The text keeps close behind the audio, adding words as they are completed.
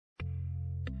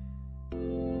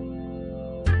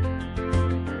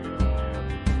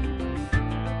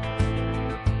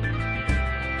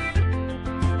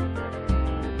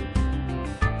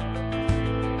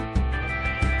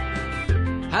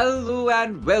Hello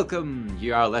and welcome!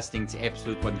 You are listening to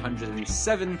episode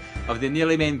 107 of the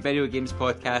Nearly Men Video Games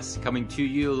Podcast, coming to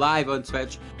you live on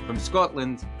Twitch from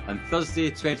Scotland on Thursday,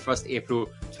 21st April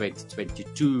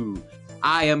 2022.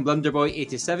 I am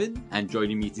Blunderboy87, and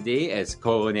joining me today is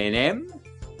Colin NM.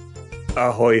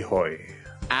 Ahoy hoy.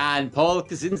 And Paul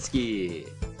Kaczynski.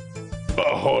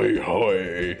 Ahoy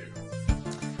hoy.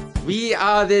 We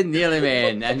are the Nearly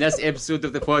Men, and this episode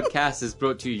of the podcast is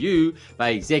brought to you by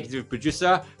executive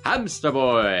producer Hamster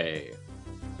Boy.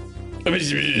 We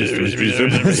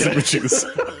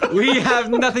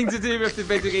have nothing to do with the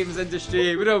video games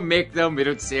industry. We don't make them, we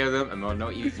don't sell them, and we're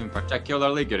not even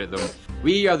particularly good at them.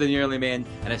 We are the Nearly Men,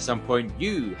 and at some point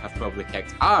you have probably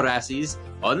kicked our asses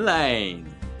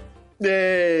online.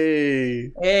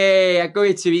 Yay! Hey, I go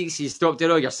in 2 weeks, you stopped doing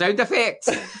all your sound effects.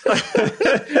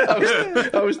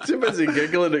 I was too busy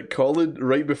giggling at Colin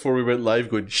right before we went live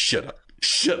going, shut up,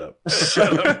 shut up,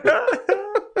 shut up.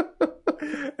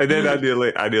 And then I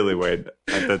nearly went. I nearly went.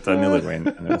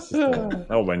 And it was just,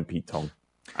 all went Pete Tong.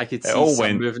 I could see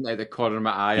something moving out the corner of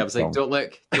my eye. I was like, don't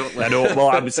look. I know, well,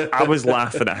 I was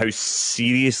laughing at how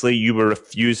seriously you were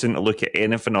refusing to look at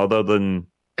anything other than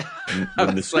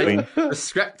the screen. Like, the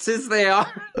script is there.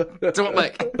 Don't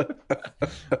look.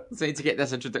 So I need to get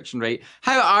this introduction right.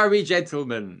 How are we,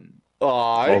 gentlemen?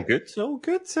 Aye. All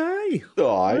good, aye.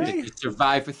 Aye. You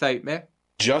survive without me.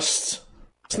 It's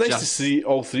nice to see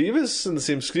all three of us on the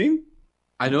same screen.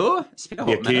 I know. It's been a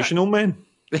The hot occasional men.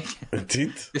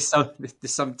 Indeed. The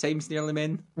sometimes nearly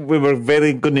men. We were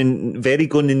very going to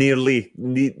nearly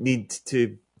need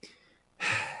to.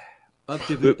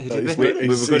 We were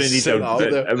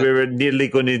nearly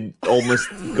going to almost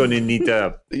going to need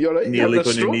a. You're right. Nearly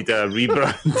going to need a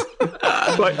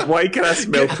rebrand. Why can I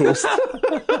smell toast?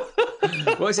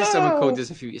 What is it someone called us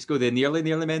a few weeks ago? The nearly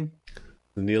men.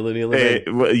 The nearly men.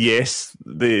 Well, yes,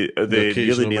 the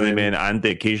nearly men and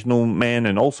the occasional men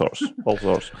and all sorts. I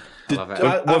love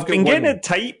it. We've been getting it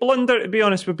tight, Blunder. To be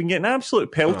honest, we've been getting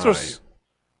absolute pelters,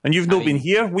 and you've not been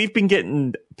here. We've been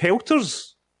getting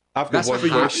pelters. I've got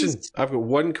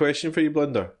one question for you,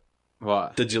 Blunder.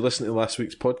 What? Did you listen to last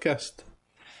week's podcast?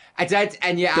 I did,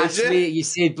 and you asked me, you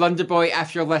said, Blunderboy,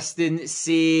 if you're listening,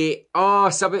 say,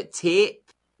 it's about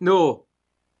tape. No,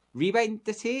 rewind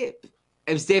the tape.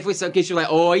 It was definitely something, because you're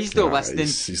like, he's not listening.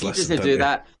 He doesn't do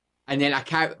that. And then I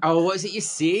can't, what is it you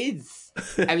said?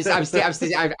 I was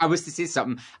to say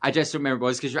something. I just don't remember what it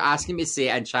was, because you're asking me to say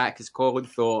it in chat, because Colin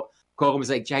was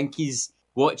like, Janky's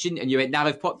watching, and you went,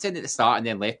 I've popped in at the start and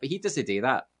then left, but he doesn't do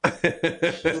that. And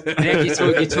then you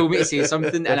told me to say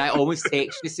something, and I almost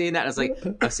texted you saying that, and I was like,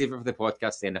 I'll save it for the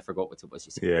podcast, then I forgot what it was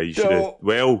you said. Yeah, you should have.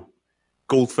 Well,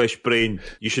 goldfish brain,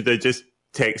 you should have just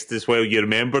texted as well. You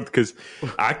remembered, because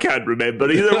I can't remember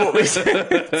either what we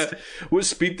said. What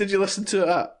speed did you listen to it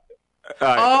at?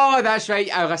 That's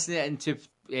right. I listened to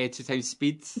it in 2 times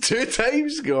speed. 2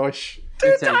 times? Gosh.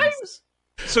 2 times?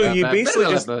 So you basically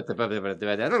just...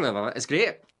 It's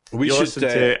great. We you should listen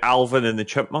to Alvin and the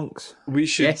Chipmunks. We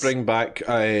should bring back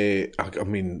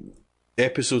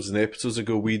episodes and episodes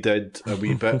ago we did a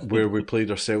wee bit where we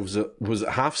played ourselves at, was it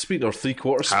half speed or 3/4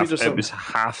 speed or something? It was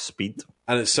half speed.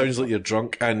 And it sounds like you're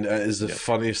drunk, and it is the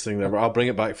funniest thing ever. I'll bring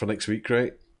it back for next week,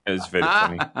 right? It's very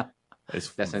funny. It's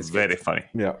very funny.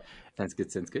 Yeah. Sounds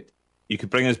good. You could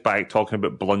bring us back talking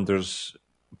about Blunder's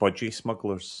budgie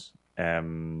smugglers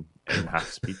in half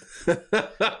speed.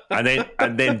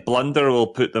 and then Blunder will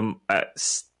put them at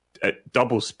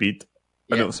double speed,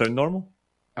 and it'll sound normal.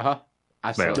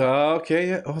 Absolutely. Okay,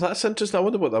 yeah. That's interesting. I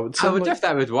wonder what that would sound like. I wonder if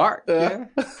that would work. Yeah.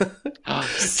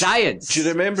 Science. Do you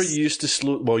remember you used to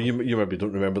slow... Well, you maybe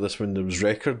don't remember this when there was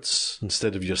records.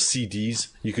 Instead of your CDs,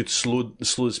 you could slow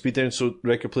the speed down so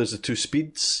record players had 2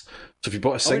 speeds. So if you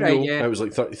bought a single, it was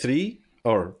like 33,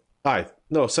 or...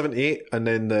 78, and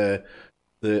then the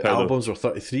albums were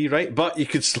 33, right? But you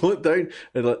could slow it down,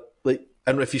 and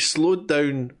and if you slowed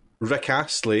down Rick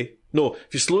Astley... No,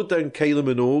 if you slowed down Kylie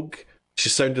Minogue... She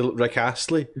sounded like Rick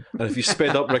Astley, and if you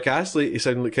sped up Rick Astley, he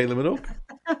sounded like Kylie Minogue.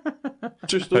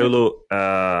 True story. Paulo,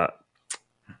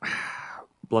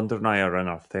 Blunder and I are in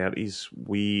our 30s.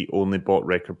 We only bought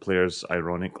record players,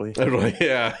 ironically. Right,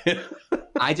 yeah.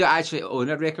 I don't actually own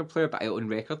a record player, but I own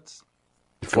records.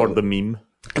 For the meme.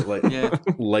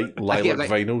 Lilac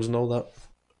vinyls and all that.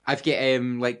 I've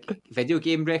got video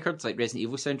game records, like Resident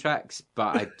Evil soundtracks,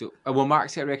 but I don't... Well,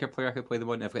 Mark's got a record player I could play them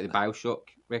on. I've got the Bioshock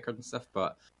record and stuff,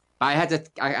 but... I had a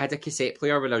cassette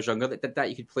player when I was younger that did that.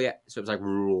 You could play it, so it was like...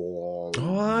 Oh,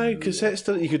 aye, cassettes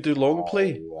did it. You could do long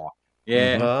play.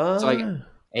 Yeah. So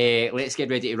Let's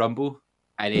Get Ready to Rumble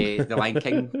and the Lion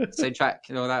King soundtrack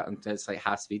and all that, and it's like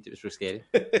half speed. It was real scary.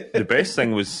 The best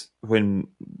thing was when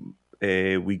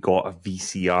we got a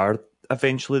VCR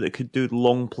eventually that could do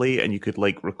long play, and you could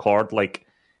like record like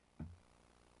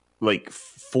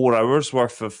 4 hours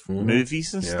worth of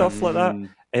movies and stuff like that.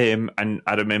 And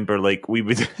I remember like we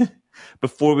would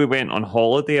before we went on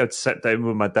holiday, I'd sit down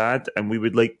with my dad and we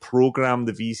would like program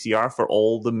the VCR for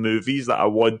all the movies that I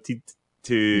wanted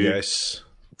to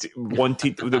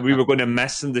that we were going to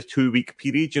miss in the 2-week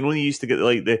period. You know, you used to get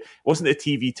like it wasn't the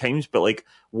TV Times, but like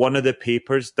one of the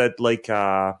papers did like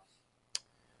a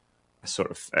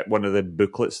sort of one of the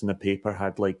booklets in the paper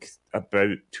had like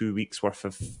about 2 weeks worth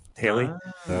of telly,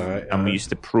 and we used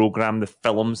to program the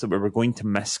films that we were going to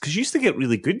miss, because you used to get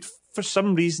really good for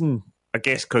some reason, I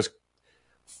guess because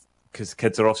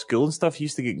kids are off school and stuff. You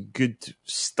used to get good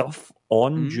stuff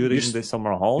on during the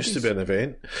summer holidays. Used to be an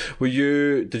event.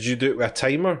 Did you do it with a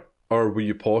timer, or were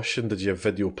you posh and did you have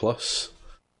Video Plus?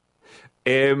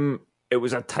 It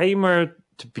was a timer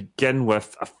to begin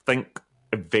with. I think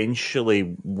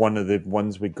eventually one of the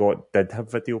ones we got did have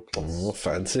Video Plus. Oh,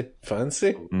 fancy. I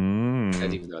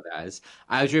don't even know what that is.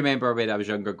 I always remember when I was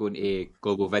younger going to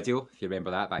Global Video, if you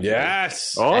remember that back then.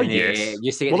 Yes! Oh, and,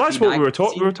 yes. Well, that's what we were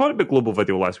talking. We were talking about Global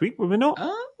Video last week, were we not?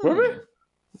 Oh.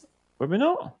 Were we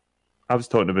not? I was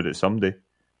talking about it someday.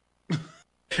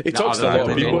 He talks to a lot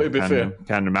of people, to be fair.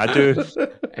 Can't imagine.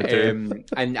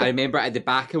 And I remember at the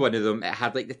back of one of them, it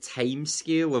had like the time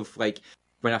scale of like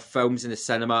when a film's in the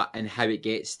cinema and how it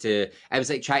gets to. I was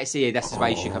like trying to say this is why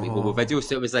you should come to Global Video.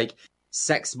 So it was like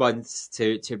 6 months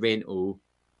to rental,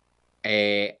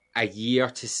 a year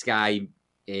to Sky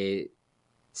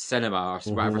Cinema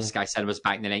or whatever Sky Cinemas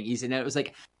back in the 90s, and then it was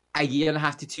like a year and a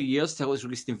half to 2 years till it was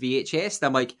released in VHS. And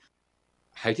I'm like,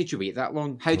 how did you wait that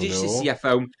long? How did you see a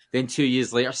film, then 2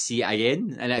 years later see it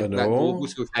again? And that Global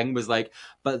thing was like,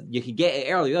 but you can get it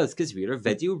early. That's because we're a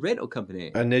video rental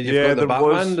company. And then you've got the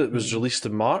Batman that was released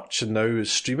in March and now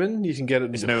is streaming. You can get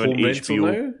it now home on rental HBO.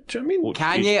 now. Do you know what I mean?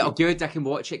 Can you? Oh, good. I can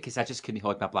watch it because I just couldn't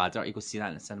hold my bladder to go see that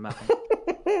in the cinema.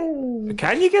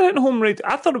 Can you get it in home rental?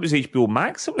 I thought it was HBO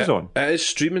Max it was on. It is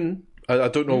streaming. I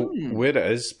don't know where it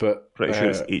is, but pretty sure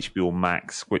it's HBO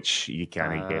Max, which you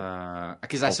can't get.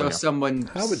 Because I saw someone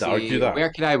say, argue that. where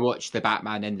can I watch the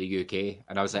Batman in the UK?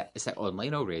 And I was like, is it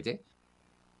online already?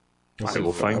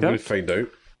 We'll find out. We'll find out.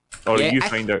 Or you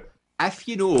find out. If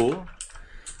you know,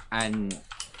 and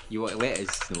you want to let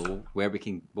us know where we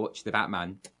can watch the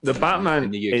Batman. The Batman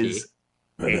in the UK. is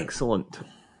excellent.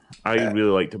 I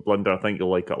really like to Blunder. I think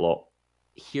you'll like it a lot.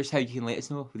 Here's how you can let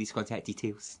us know with these contact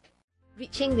details.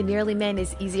 Reaching the Nearly Men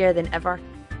is easier than ever.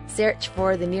 Search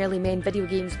for the Nearly Men Video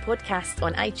Games podcast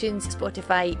on iTunes,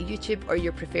 Spotify, YouTube, or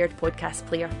your preferred podcast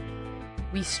player.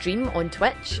 We stream on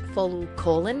Twitch. Follow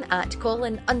Colin at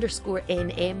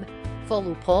Colin_NM.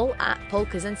 Follow Paul at Paul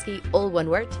Kaczynski, all one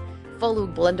word. Follow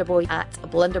Blunderboy at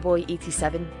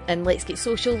Blunderboy87. And let's get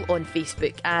social on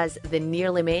Facebook as The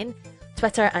Nearly Men,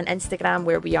 Twitter and Instagram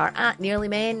where we are at Nearly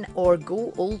Men, or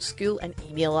go old school and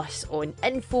email us on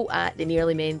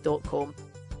info@thenearlymen.com.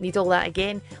 Need all that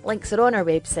again? Links are on our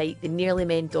website,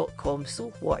 thenearlymen.com.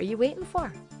 So what are you waiting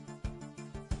for?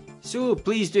 So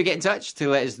please do get in touch to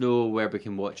let us know where we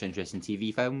can watch interesting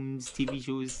TV films, TV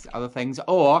shows, other things,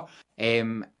 or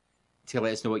to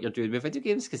let us know what you're doing with video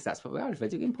games, because that's what we are, a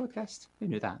video game podcast. Who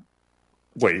knew that?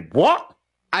 Wait, what?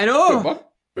 I know!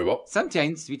 Wait, what?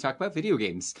 Sometimes we talk about video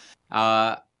games.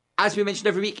 As we mentioned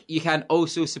every week, you can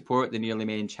also support the Nearly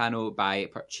Men channel by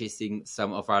purchasing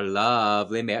some of our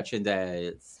lovely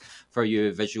merchandise for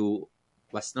you visual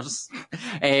listeners.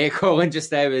 Colin just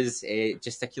now is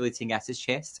gesticulating at his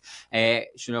chest,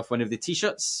 showing off one of the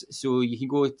t-shirts. So you can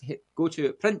go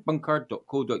to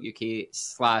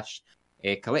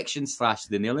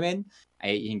printbunker.co.uk/collection/the Nearly Men.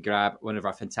 You can grab one of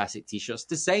our fantastic t-shirts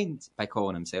designed by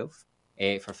Colin himself.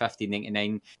 For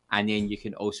 $15.99, and then you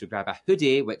can also grab a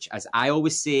hoodie, which, as I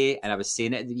always say, and I was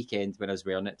saying it at the weekend when I was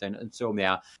wearing it down at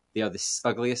Insomnia, they are the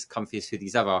snuggliest, comfiest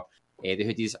hoodies ever. The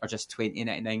hoodies are just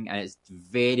 $20.99, and it's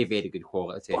very, very good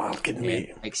quality.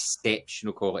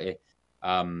 Exceptional quality.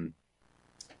 And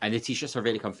the t-shirts are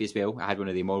very comfy as well. I had one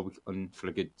of them all on for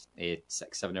a good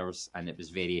 6-7 hours, and it was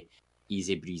very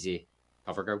easy breezy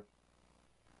cover girl.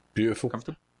 Beautiful.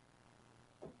 Comfortable.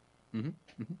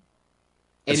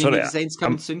 Any new designs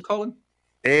coming soon, Colin?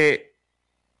 I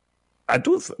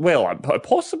don't.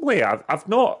 Possibly. I've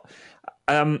not.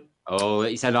 Oh,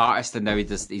 he's an artist, and now he's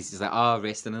just like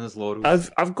resting in his laurels.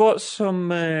 I've got some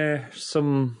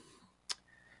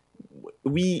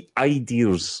wee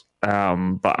ideas,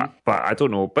 but I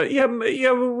don't know. But yeah,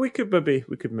 we could maybe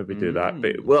do that.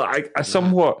 But I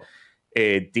somewhat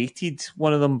dated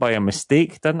one of them by a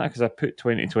mistake, didn't I? Because I put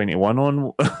 2021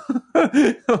 on.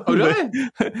 Oh, really?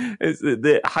 It's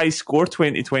the high score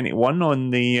 2021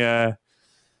 on the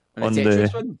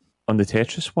Tetris one? On the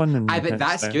Tetris one. And but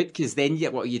that's good, because then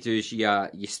what you do is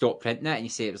you stop printing it and you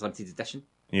say it was limited edition.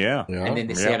 Yeah. And then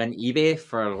they sell on eBay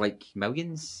for like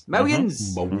millions.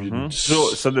 Millions! Mm-hmm.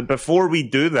 So before we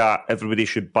do that, everybody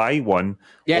should buy one,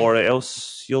 or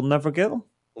else you'll never get them.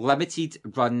 Limited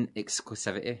run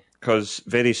exclusivity. Because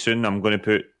very soon I'm going to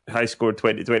put high score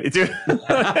 2022.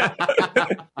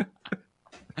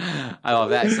 I love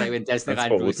that. It's like when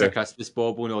Disneyland released a Christmas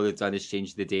bauble and all they've done is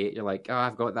change the date. You're like, oh,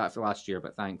 I've got that for last year,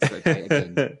 but thanks. I'll try it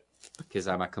again because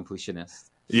I'm a completionist.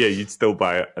 Yeah, you'd still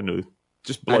buy it. I know.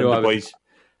 Just Blunder Boys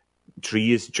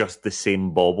tree is just the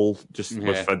same bauble, just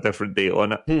with a different date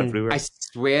on it everywhere. I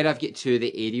swear I've got two of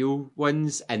the aerial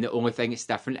ones, and the only thing that's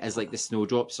different is like the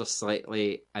snowdrops are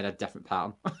slightly in a different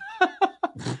pattern.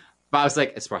 But I was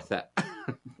like, it's worth it.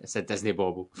 It's a Disney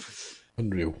bauble.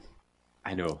 Unreal.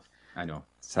 I know.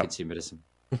 Consumerism.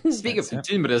 Speaking of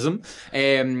consumerism,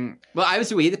 well, I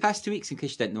was away the past 2 weeks in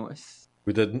case you didn't notice.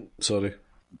 We didn't, sorry.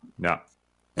 No.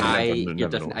 You're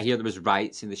different. I hear there was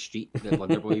riots in the street that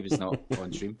Wonderboy was not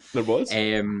on stream. There was?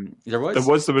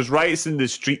 There was riots in the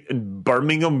street in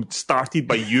Birmingham, started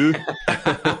by you.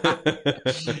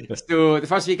 So the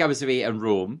first week I was away in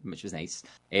Rome, which was nice.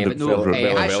 But no,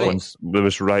 actually, there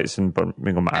was riots in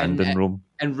Birmingham and in Rome.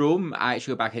 In Rome, I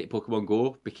actually got back into Pokemon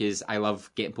Go because I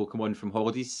love getting Pokemon from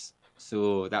holidays.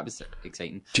 So that was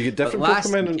exciting. Do you get different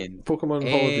Pokemon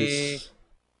holidays?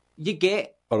 You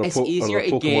get... Or it's easier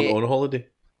to Pokemon get... on holiday?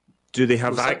 Do they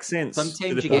have accents?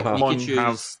 Sometimes you can choose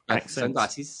have accents?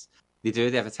 Sunglasses. They do.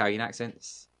 They have Italian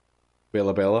accents.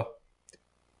 Bella.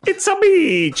 It's a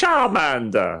me,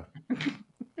 Charmander.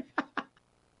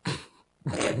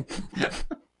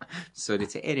 Sorry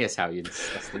to any Italians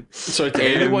listening. Sorry to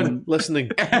anyone listening.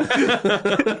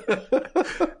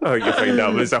 Oh, you find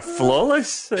that was a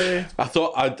flawless. I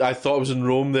thought it was in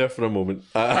Rome there for a moment.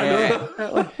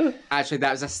 Actually,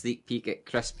 that was a sneak peek at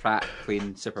Chris Pratt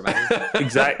playing Super Mario.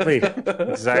 Exactly.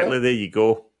 There you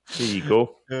go.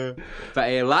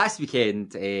 But last week I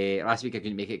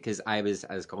couldn't make it because I was,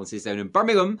 as Colin says, down in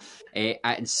Birmingham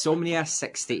at Insomnia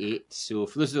 68. So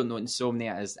for those who don't know,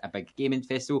 Insomnia is a big gaming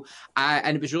festival,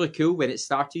 and it was really cool when it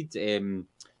started.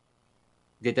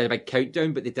 They did a big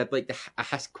countdown, but they did like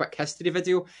a quick history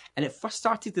video, and it first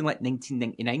started in like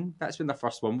 1999. That's when the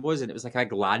first one was, and it was like a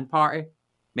big LAN party.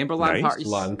 Remember LAN parties?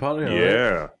 LAN party,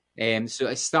 yeah. So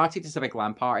it started as a big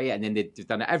LAN party, and then they've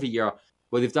done it every year.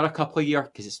 Well, they've done a couple of years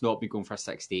because it's not been going for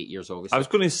 68 years, obviously. I was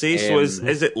going to say, so is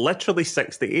it literally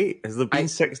 68? Has there been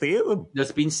 68 of them?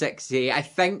 There's been 68. I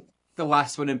think the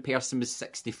last one in person was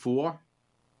 64.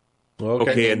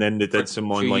 Okay, and then they did some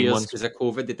online ones. Because of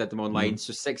COVID, they did them online.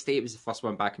 So 68 was the first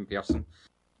one back in person.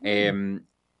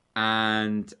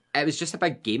 And it was just a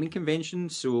big gaming convention.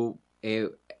 So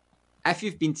if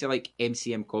you've been to like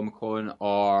MCM Comic Con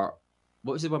or...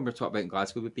 What was the one we were talking about in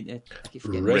Glasgow we've been to? I keep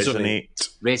forgetting.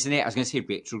 Resonate. I was going to say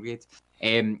Retrograde.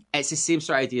 It's the same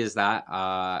sort of idea as that.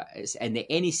 It's in the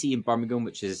NEC in Birmingham,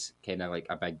 which is kind of like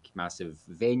a big, massive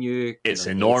venue. It's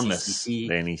enormous. The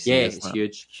NEC, it's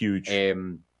huge. Huge.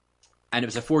 And it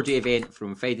was a 4-day event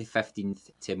from Friday the 15th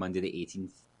to Monday the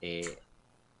 18th.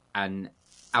 And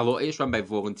a lot of it's run by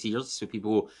volunteers, so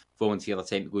people volunteer their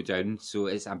time to go down. So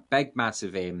it's a big,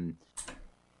 massive...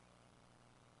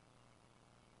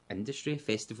 industry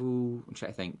festival. I'm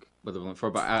trying to think what they're looking for,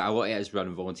 but a lot of it is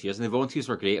running volunteers, and the volunteers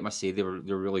were great. I must say they were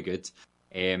really good.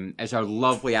 It was a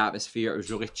lovely atmosphere. It was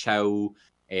really chill.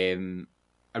 A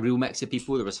real mix of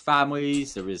people. There was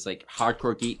families. There was like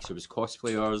hardcore geeks. There was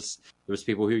cosplayers. There was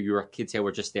people who could tell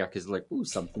were just there because they're like, oh,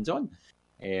 something's on.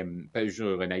 But it was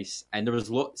really, really nice, and there was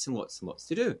lots and lots and lots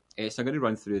to do. So I'm going to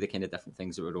run through the kind of different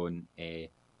things that were on, and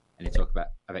talk about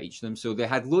each of them. So they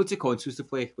had loads of consoles to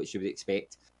play, which you would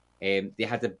expect. They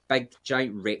had a big,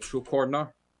 giant retro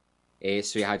corner.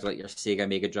 So you had like your Sega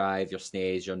Mega Drive, your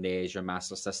SNES, your NES, your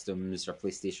Master Systems, your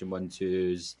PlayStation 1,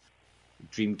 2s,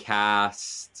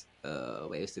 Dreamcast.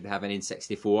 What else did they have? An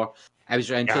N64. I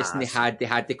was really interested. They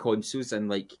had the consoles in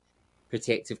like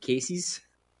protective cases.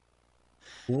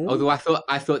 Ooh. Although I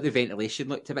thought the ventilation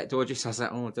looked a bit dodgy, so I was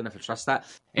like, oh, I don't know if I trust that.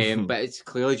 But it's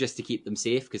clearly just to keep them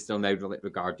safe because they're now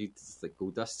regarded as like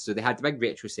gold dust. So they had the big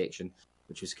retro section,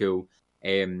 which was cool.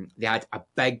 They had a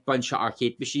big bunch of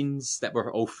arcade machines that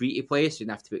were all free to play, so you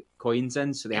didn't have to put coins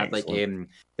in. So they had like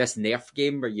this Nerf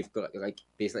game where you've got like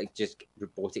basically just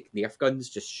robotic Nerf guns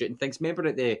just shooting things. Remember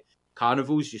at the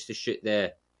carnivals used to shoot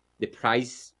the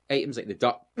prize items like the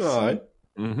ducks? Right.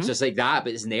 Mm-hmm. So it's like that,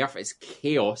 but it's Nerf. It's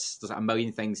chaos. There's like a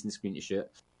million things in the screen to shoot.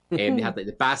 They had like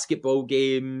the basketball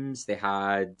games. They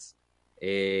had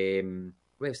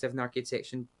what else? They have an arcade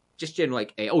section. just general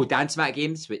like Dance Mat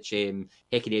games, which Heck and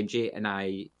MJ and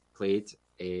I played,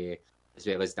 as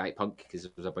well as Dyke Punk, because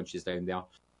there was a bunch of us down there.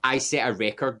 I set a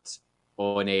record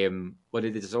on one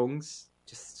of the songs.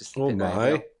 Just oh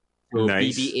my, so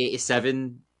nice.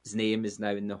 BB87's name is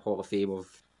now in the Hall of Fame of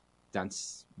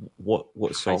dance. What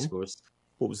song? Scores.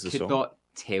 What was the Could song? not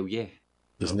tell you.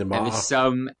 Doesn't it It matter? was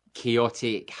some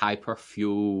chaotic, hyper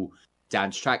fuel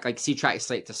dance track. Like, see, try to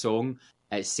select a song,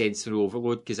 it's sensory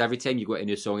overload, because every time you go to a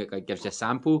new song, it like gives you a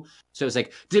sample. So it was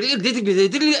like, and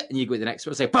you go to the next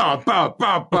one, it's like, bah, bah,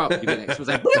 bah, bah. You go to the next one,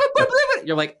 it's like,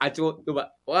 you're like, I don't know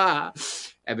what. Wah.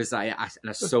 It was like an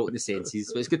assault in the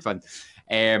senses, but it's good fun.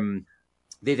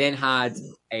 They then had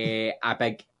a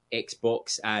big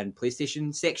Xbox and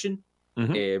PlayStation section,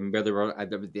 where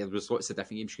there was lots of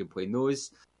different games you could play in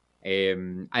those.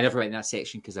 I never went in that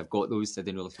section because I've got those, so I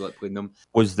didn't really feel like playing them.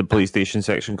 Was the PlayStation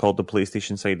section called the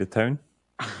PlayStation side of town?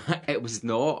 It was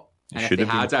not. And Should if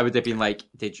they have had, been. I would have been like,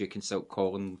 did you consult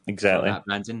Colin Exactly. for that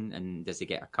Brandon, and does he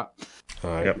get a cut?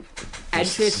 Aye. Yep.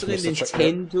 Interestingly,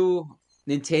 Mr.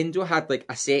 Nintendo had like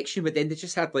a section, but then they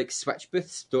just had like Switch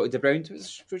booths dotted around,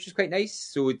 which is quite nice.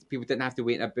 So people didn't have to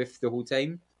wait in a booth the whole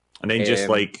time. And then just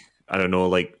like, I don't know,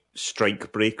 like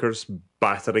strike breakers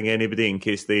battering anybody in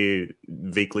case they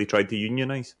vaguely tried to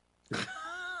unionise.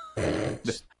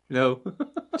 No.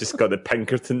 Just got the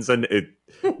Pinkertons in to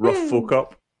rough folk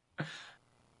up.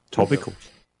 Topical.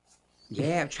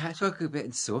 Yeah, I'm trying to talk about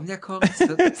insomnia comics.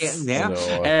 Getting there.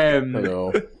 I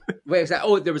know. Wait, was that?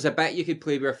 There was a bit you could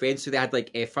play with your friends. So they had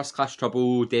like First Class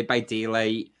Trouble, Dead by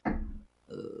Daylight.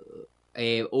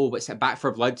 What's it? Back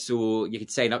for Blood. So you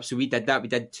could sign up. So we did that. We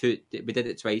did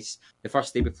it twice. The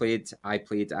first day I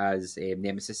played as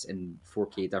Nemesis in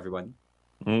 4K'd everyone.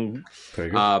 Very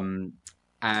good.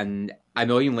 And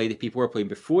annoyingly, the people who were playing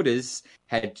before us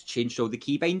had changed all the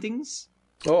key bindings.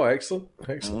 Oh, excellent.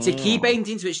 To key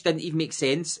bindings, which didn't even make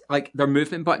sense. Like, their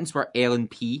movement buttons were L and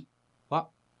P. What?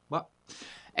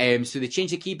 So they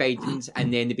changed the key bindings,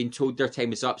 and then they'd been told their time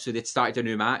was up, so they'd started a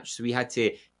new match. So we had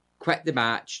to quit the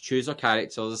match, choose our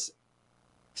characters,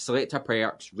 select our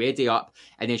perks, ready up,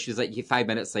 and then she was like, you have 5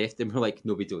 minutes left, and we're like,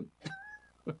 no, we don't.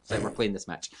 So we're playing this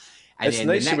match. And it's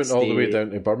nice you went all the way down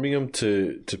to Birmingham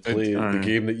to play the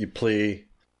game that you play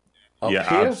up here.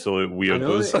 Absolute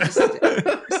weirdos.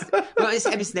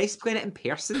 It was nice playing it in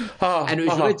person, and it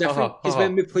was really different because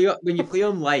when you play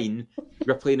online,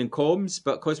 we're playing in comms,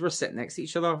 but because we're sitting next to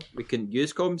each other, we can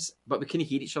use comms, but we couldn't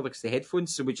hear each other because the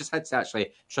headphones. So we just had to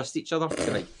actually trust each other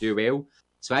to like do well.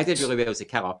 So I did really well as a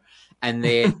killer, and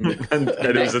then and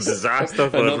it was a disaster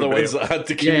for another everybody. ones that had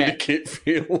to communicate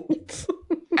failed.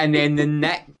 And then the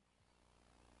next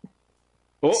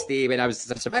day when I was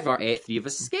a survivor, 3 of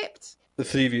us escaped. The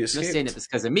 3 of you I'm not saying escaped. it was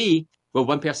because of me. Well,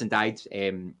 one person died.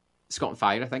 Scott on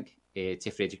Fire, I think,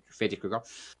 to Freddy Krueger.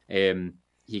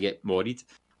 He get moried.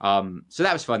 So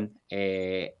that was fun.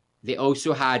 They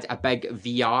also had a big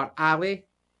VR alley,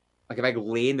 like a big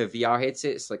lane of VR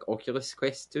headsets, like Oculus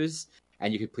Quest 2s,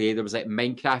 and you could play. There was like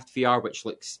Minecraft VR, which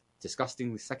looks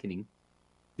disgustingly sickening.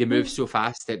 They moved so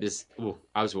fast. It was.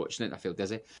 I was watching it and I felt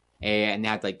dizzy. And they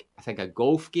had like, I think, a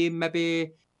golf game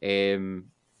maybe.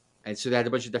 And so they had a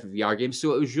bunch of different VR games.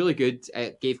 So it was really good.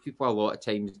 It gave people a lot of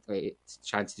time,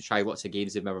 chance to try lots of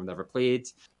games they've never played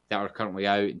that are currently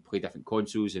out and play different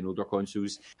consoles and older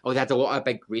consoles. They had a lot of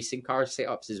big racing car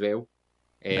setups as well.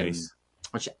 Nice.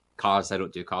 Which cars, I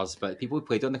don't do cars, but people who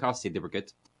played on the cars said they were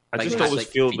good. I just always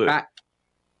feel feedback. That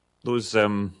those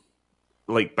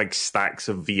like big stacks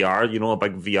of VR, a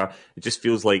big VR, it just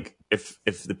feels like if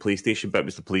the PlayStation bit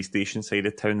was the PlayStation side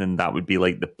of town, then that would be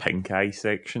like the pink eye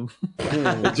section. No,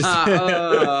 not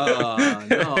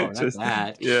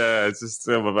that. Yeah, it's just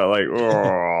I'm a bit like,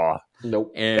 oh.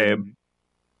 Nope.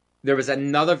 There was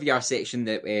another VR section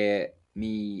that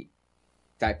me,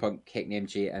 Dyke Punk, Heck and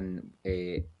MJ, and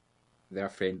their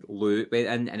friend Lou went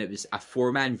in, and it was a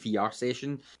 4-man VR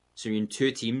session. So you're in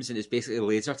 2 teams, and it's basically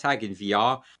laser tag in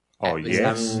VR. Oh, it was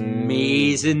yes.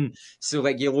 amazing. So,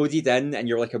 like, you loaded in, and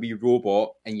you're like a wee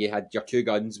robot, and you had your 2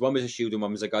 guns. One was a shield and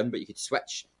one was a gun, but you could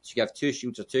switch. So you could have 2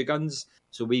 shields or 2 guns.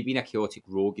 So we've been a chaotic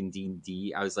rogue in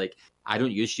D&D. I was like, I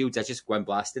don't use shields, I just go in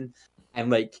blasting.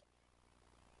 And, like,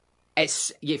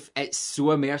 it's so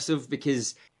immersive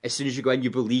because as soon as you go in,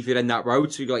 you believe you're in that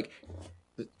world. So you're, like,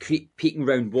 peeking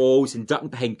around walls and ducking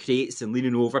behind crates and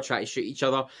leaning over, trying to shoot each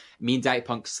other. Me and Dyke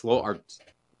Punk slaughtered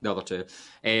the other 2.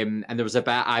 And there was a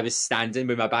bit I was standing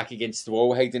with my back against the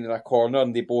wall, hiding in a corner,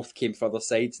 and they both came further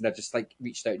sides, and I just like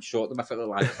reached out and shot them. I felt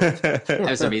like it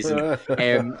was amazing.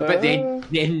 But then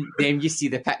you see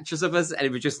the pictures of us, and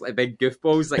it was just like big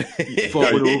goofballs, like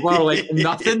falling over, like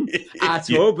nothing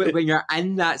at all. But when you're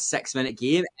in that 6-minute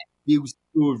game, feels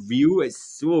so real. It's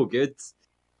so good.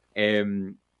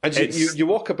 And you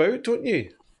walk about, don't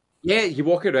you? Yeah, you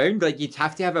walk around, like, you'd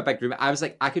have to have a big room. I was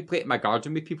like, I could play it in my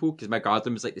garden with people, because my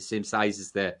garden was like the same size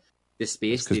as the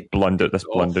space. Because Blunder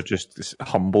just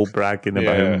humble bragging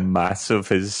about how massive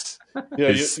his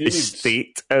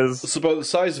estate is. It's about the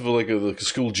size of like a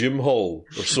school gym hall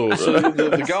or so. So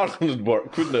the garden would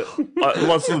work, wouldn't it?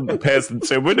 Listen, the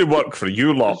peasants, it wouldn't work for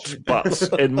you lot, but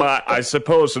on my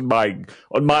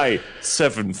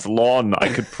 7th lawn, I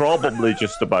could probably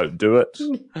just about do it.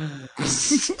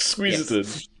 Squeeze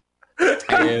it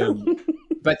in.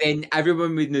 But then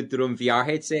everyone would need their own VR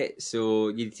headset, so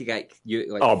you need to get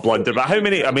Blunder! But how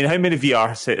many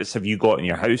VR sets have you got in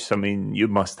your house? I mean, you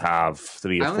must have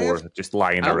 3 or 4 just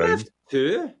lying around. I have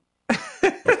 2.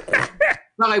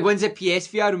 Not like one's a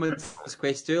PSVR and one's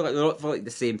Quest 2. Like they're not for like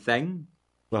the same thing.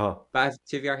 Uh-huh. But I have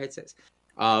 2 VR headsets.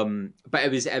 But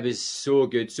it was so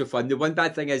good, so fun. The one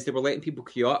bad thing is they were letting people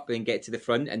queue up and get to the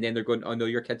front, and then they're going, "Oh no,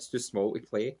 your kid's too small to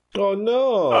play." Oh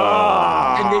no!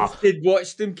 And then they'd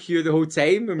watch them queue the whole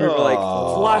time, and we were like,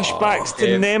 flashbacks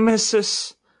to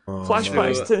Nemesis,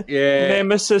 flashbacks to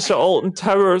Nemesis at Alton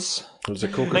Towers. It was a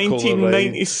Coca-Cola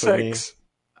 1996.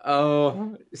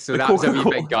 Oh, so that was a wee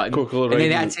bit gutting. Coca-Cola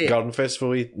Garden Festival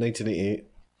 1988.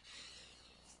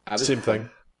 Same thing.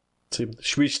 Same.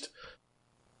 Schwished.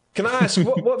 Can I ask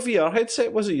what VR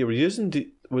headset was it you were using?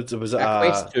 Was it a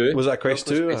Quest 2? Was that a Quest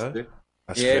 2?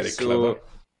 That's very clever.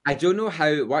 I don't know how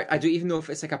it works. I don't even know if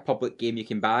it's like a public game you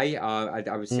can buy.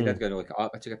 I was saying I'd go and look it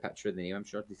up. I took a picture of the name. I'm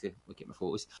sure I need to look at my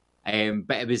photos.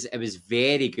 But it was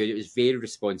very good. It was very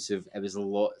responsive. It was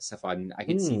lots of fun. I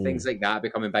could see things like that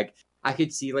becoming big. I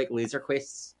could see like Laser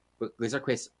Quests. But Laser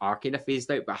Quests are kind of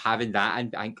phased out, but having that,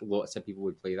 and I think lots of people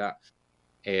would play that.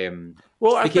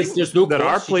 Because there's no there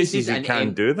are places you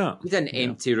can do that. It's an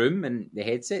empty room and the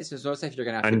headsets. So it's not as if you're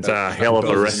going to have to a hell of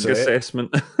a risk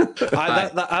assessment.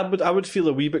 I would feel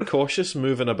a wee bit cautious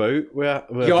moving about. Where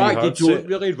you don't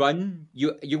really run.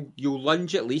 You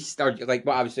lunge at least, or like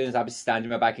what I was doing is I was standing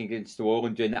my back against the wall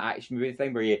and doing the action movie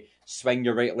thing where you swing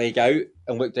your right leg out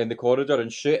and look down the corridor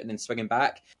and shoot, and then swinging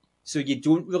back. So you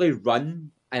don't really run.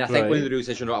 And I think one of the rules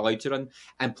is you're not allowed to run.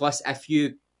 And plus, if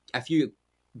you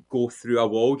go through a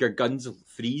wall, your guns will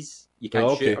freeze. You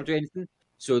can't shoot or do anything.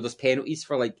 So there's penalties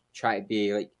for like trying to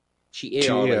be like cheaty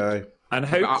or like, and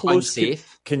how close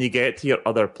can you get to your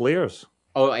other players?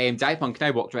 Oh, Diapunk and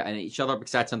I walked right in at each other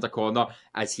because I turned a corner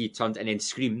as he turned and then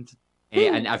screamed,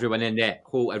 and everyone in the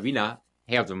whole arena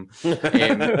heard him.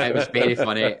 It was very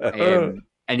funny.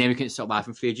 And then we couldn't stop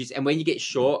laughing for ages. And when you get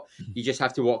shot, you just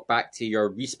have to walk back to your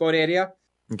respawn area.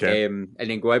 Okay. And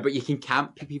then go out, but you can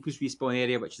camp people's respawn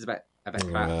area, which is a bit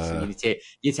crap. So you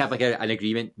need to have like an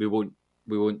agreement. We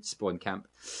won't spawn camp.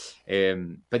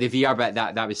 But the VR bit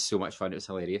that was so much fun. It was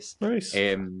hilarious. Nice.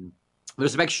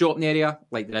 There's a big shopping area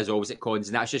like there is always at cons,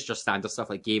 and that's just your standard stuff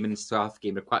like gaming stuff,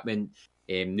 gaming equipment,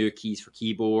 new keys for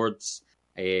keyboards.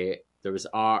 There was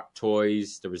art,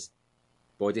 toys. There was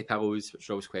body pillows, which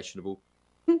are always questionable.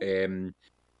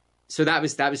 So that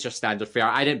was your standard fare.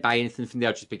 I didn't buy anything from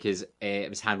there just because it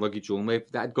was hand luggage only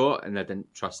that I'd got, and I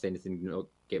didn't trust anything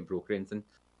getting broke or anything.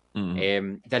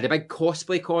 They had a big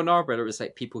cosplay corner where it was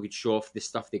like people could show off the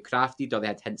stuff they crafted, or they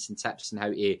had hints and tips on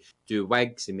how to do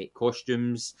wigs and make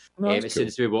costumes. As soon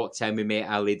as we walked in, we met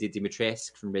a Lady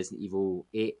Dimitrescu from Resident Evil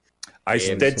 8. I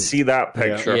did see that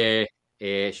picture.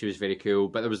 Yeah, she was very cool.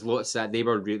 But there was lots that they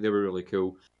were really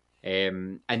cool.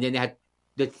 And then they had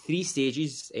the 3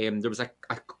 stages. There was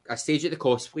a stage at the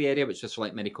cosplay area, which was for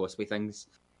like mini cosplay things.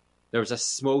 There was a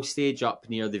small stage up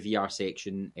near the VR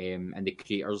section and the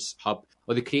creators hub.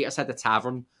 Well, the creators had a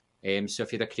tavern. So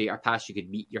if you had a creator pass, you could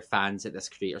meet your fans at this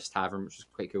creators tavern, which was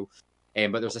quite cool.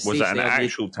 But there was a stage. Was it an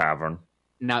actual tavern?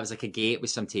 No, it was like a gate with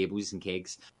some tables and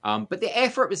kegs. But the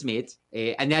effort was made,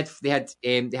 and they had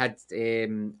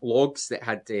logs that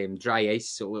had dry ice,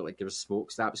 so it looked like there was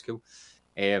smoke. So that was cool.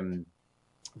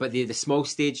 But the small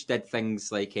stage did things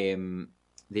like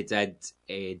they did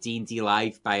D&D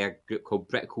Live by a group called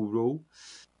Critical Role.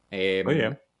 They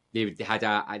had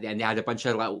a bunch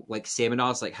of little like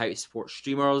seminars like how to support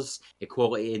streamers,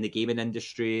 equality in the gaming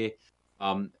industry.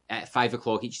 At 5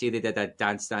 o'clock each day they did a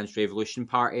Dance Dance Revolution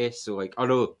party. So like,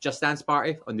 Just Dance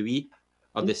party on the Wii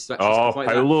or the Switch. Oh,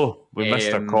 Paolo, we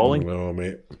missed our calling. No,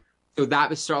 mate. So that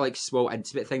was sort of like small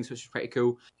intimate things, which was pretty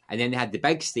cool. And then they had the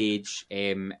big stage,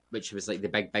 which was like the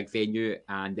big venue.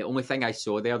 And the only thing I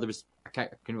saw there was I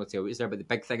couldn't really tell what was there, but the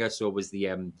big thing I saw was the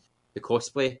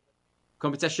cosplay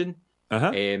competition.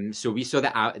 So we saw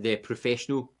the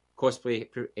professional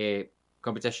cosplay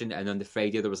competition, and on the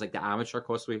Friday there was like the amateur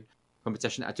cosplay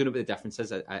competition. I don't know what the difference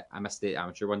is. I missed the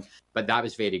amateur one, but that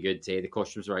was very good. The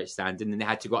costumes were outstanding, and they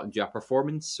had to go out and do a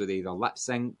performance, so they either lip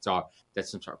synced or did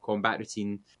some sort of combat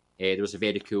routine. There was a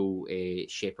very cool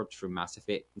Shepard from Mass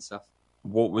Effect and stuff.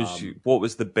 What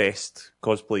was the best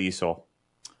cosplay you saw?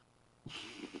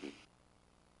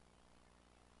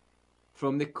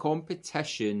 From the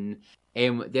competition,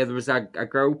 there was a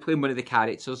girl playing one of the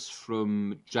characters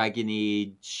from Dragon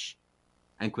Age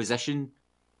Inquisition.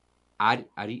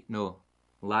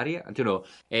 Laria? I don't know.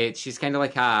 She's kind of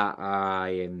like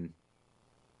a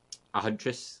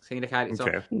huntress kind of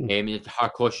character. Okay. Her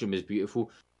costume is beautiful.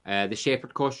 The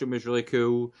Shepard costume was really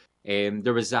cool.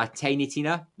 There was a Tiny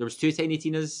Tina. There was 2 Tiny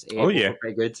Tinas.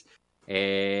 Pretty good.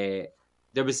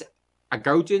 There was a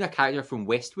girl doing a character from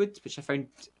Westwood, which I found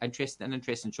an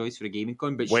interesting choice for a gaming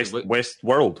con. But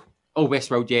Westworld. Oh,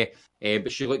 Westworld, yeah.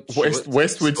 But she looked.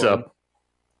 Westwood's a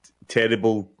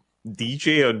terrible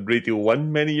DJ on Radio 1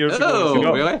 many years ago.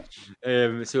 Oh,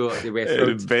 really? So the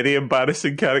Westworld. Very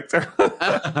embarrassing character.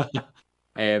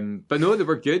 But no, they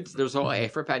were good. There was a lot of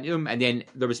effort put into them. And then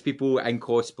there was people in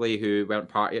cosplay who weren't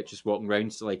part of it, just walking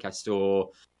around. So like I saw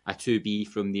a 2B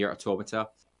from Nier Automata.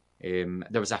 There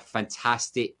was a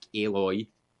fantastic Aloy.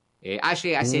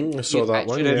 Actually, I sent I saw that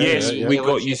one. Yes, we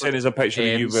got you sent us a picture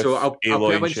of you with so I'll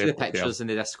Aloy put a bunch of the pictures in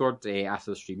the Discord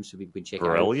after the stream, so we can check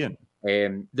Brilliant.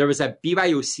 it out. There was a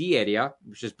BYOC area,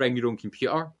 which is bring your own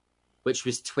computer, which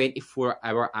was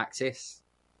 24-hour access.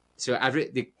 So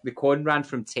the con ran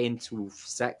from 10 to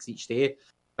 6 each day,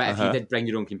 but if you did bring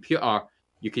your own computer,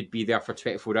 you could be there for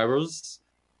 24 hours,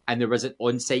 and there was an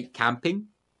on-site camping.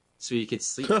 So you could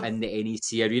sleep in the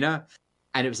NEC arena.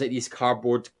 And it was like these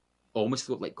cardboard, almost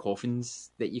looked like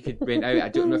coffins that you could rent out. I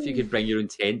don't know if you could bring your own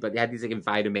tent, but they had these like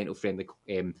environmental friendly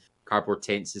cardboard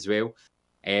tents as well.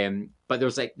 But there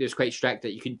was quite strict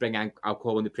that you couldn't bring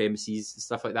alcohol on the premises and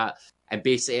stuff like that. And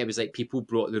basically it was like people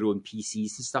brought their own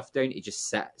PCs and stuff down to just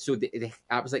sit. So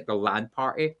that was like the LAN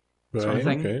party sort of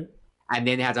thing. Okay. And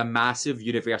then they had a massive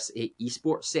university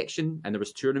esports section, and there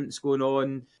was tournaments going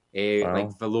on, like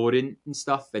Valorant and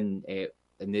stuff. And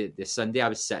the Sunday I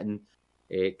was sitting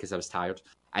because I was tired,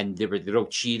 and they were all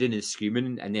cheering and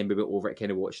screaming. And then we went over to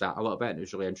kind of watch that a little bit, and it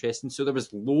was really interesting. So there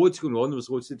was loads going on. There was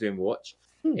loads to do and watch.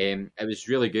 It was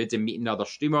really good, and meeting other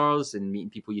streamers and meeting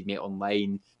people you'd met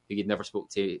online who you'd never spoke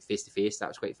to face to face. That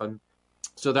was quite fun.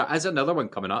 So there is another one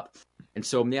coming up,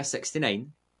 Insomnia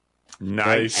 69.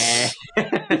 Nice.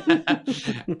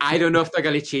 I don't know if they're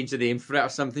going to change the name for it or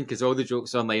something, because all the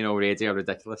jokes online already are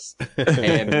ridiculous.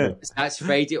 So that's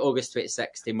Friday, August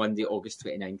 26th to Monday, August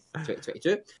 29th,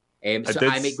 2022. So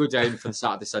I might go down for the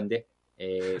Saturday, Sunday,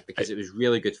 because it was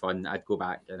really good fun. I'd go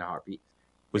back in a heartbeat.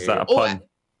 Was that a pun?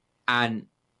 And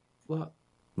what?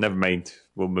 Never mind.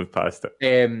 We'll move past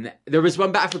it. There was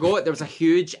one bit I forgot. There was a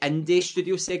huge indie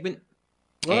studio segment.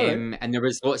 And there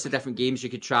was lots of different games you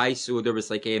could try. So there was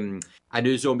like a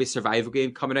new zombie survival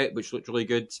game coming out, which looked really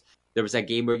good. There was a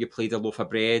game where you played a loaf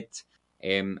of bread.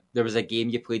 There was a game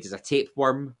you played as a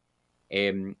tapeworm.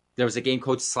 There was a game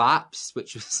called Slaps,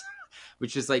 which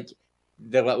was like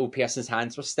the little person's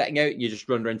hands were sticking out, and you just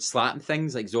run around slapping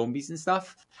things like zombies and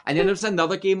stuff. And then there was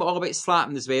another game all about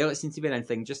slapping as well. It seems to be a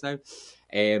thing just now.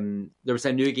 There was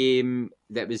a new game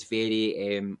that was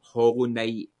very Hollow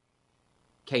Knight,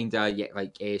 kind of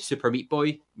like Super Meat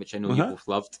Boy, which I know you both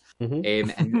loved,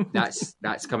 and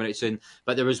that's coming out soon.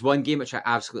 But there was one game which I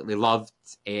absolutely loved.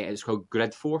 It was called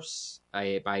Grid Force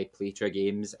by Playtra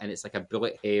Games, and it's like a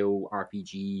bullet hell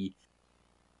RPG.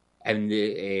 And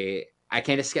I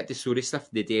kind of skipped the story stuff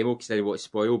in the demo because I didn't want to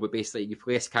spoil. But basically, you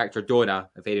play this character Donna,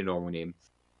 a very normal name,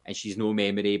 and she's no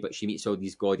memory, but she meets all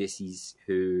these goddesses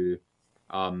who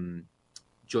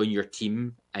join your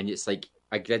team, and it's like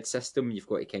a grid system. You've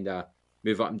got to kind of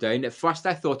move up and down. At first,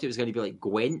 I thought it was going to be like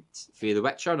Gwent for The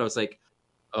Witcher, and I was like,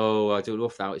 oh, I don't know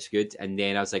if that looks good. And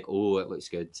then I was like, oh, it looks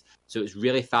good. So it was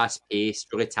really fast-paced,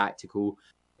 really tactical,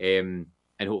 and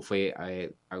hopefully I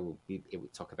will be able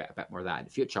to talk about a bit more of that in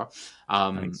the future.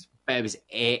 But it was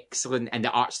excellent, and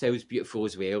the art style is beautiful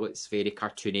as well. It's very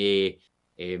cartoony,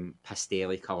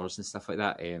 pastel colours and stuff like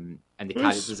that, and the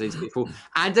character design is beautiful.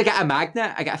 And I got a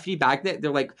magnet. I got a free magnet. They're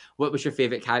like, what was your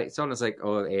favourite character? And I was like,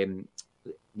 oh,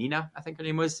 Nina, I think her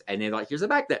name was, and then like, here's a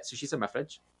magnet, so she's in my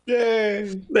fridge.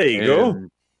 Yay! There you go.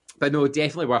 But no,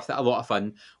 definitely worth it. A lot of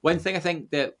fun. One thing I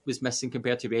think that was missing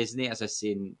compared to Resonate, as I was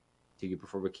saying to you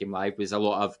before we came live, was a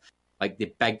lot of like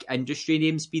the big industry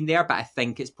names being there. But I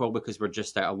think it's probably because we're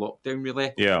just out of lockdown,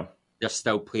 really. Yeah, they're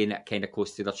still playing it kind of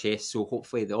close to their chest. So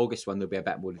hopefully the August one there'll be a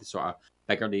bit more of the sort of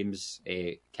bigger names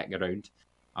kicking around.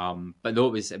 But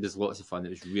no, it was lots of fun. It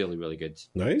was really, really good.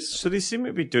 Nice. So they seem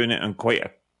to be doing it on quite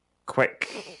a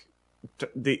quick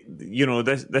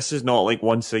this is not like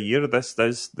once a year. This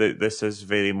is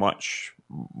very much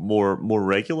more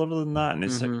regular than that, and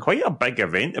it's quite a big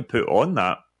event to put on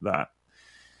that.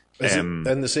 Is it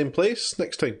in the same place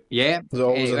next time? Yeah. Is it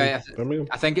always in Birmingham?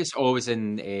 I think it's always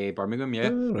in Birmingham, yeah.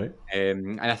 Oh, right.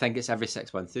 And I think it's every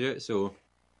 6 months to do it, so...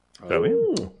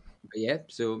 Brilliant. Yeah,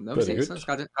 so that was excellent.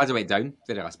 Glad it went down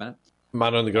very last minute.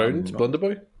 Man on the ground,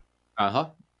 Blunderboy? Uh-huh.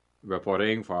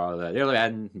 Reporting for the Nearly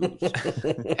Men News.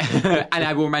 And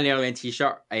I wore my Nearly Men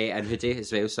t-shirt and hoodie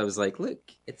as well, so I was like, look,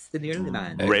 it's the Nearly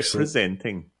Man.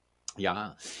 Representing.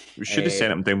 Yeah. We should have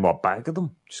sent him down with a bag of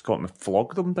them. Just got him and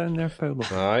flogged them down there, Paolo.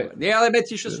 Aye. Nearly Men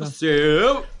t-shirts for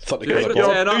sale. Get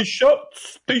your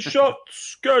t-shirts.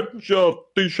 Get your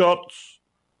t-shirts.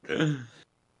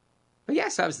 But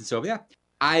yes, that was Insomnia.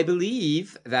 I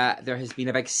believe that there has been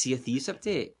a big Sea of Thieves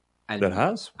update. And there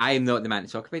has. I'm not the man to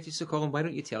talk about it, so Colin, why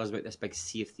don't you tell us about this big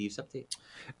Sea of Thieves update?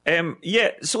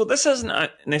 So this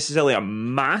isn't necessarily a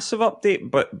massive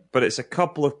update, but it's a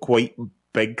couple of quite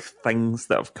big things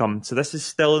that have come. So this is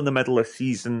still in the middle of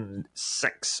Season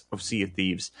 6 of Sea of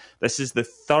Thieves. This is the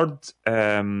third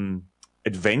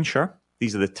adventure.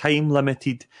 These are the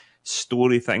time-limited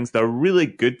story things. They're really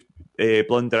good,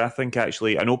 Blunder. I think,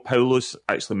 actually, I know Paulo's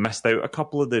actually missed out a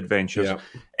couple of the adventures.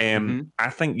 Yeah. I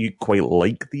think you quite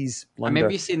like these, Blunder. I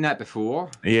remember you saying that before.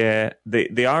 Yeah,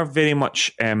 they are very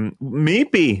much...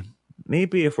 maybe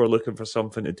if we're looking for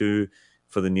something to do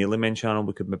for the Nearly Men channel,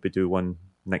 we could maybe do one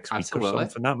next week or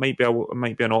something. That might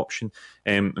be an option.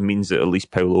 It means that at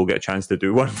least Paulo will get a chance to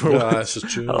do one for once.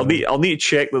 That's true. I'll need to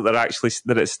check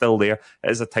that it's still there. It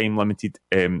is a time limited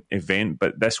event,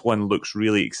 but this one looks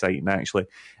really exciting actually.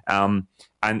 And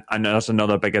there's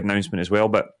another big announcement as well.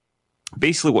 But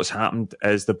basically, what's happened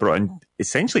is they brought in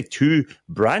essentially 2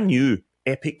 brand new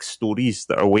epic stories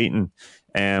that are waiting.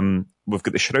 We've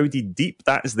got the Shrouded Deep,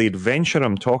 that is the adventure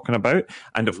I'm talking about,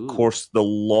 and of course the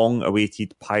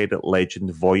long-awaited pirate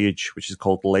legend Voyage, which is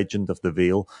called Legend of the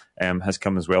Veil, has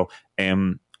come as well.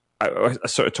 I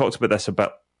sort of talked about this a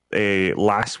bit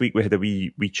last week. We had a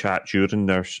wee chat during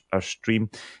our stream,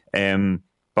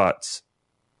 but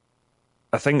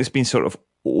I think it's been sort of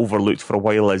overlooked for a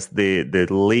while as the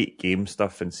late game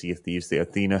stuff in Sea of Thieves, the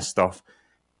Athena stuff.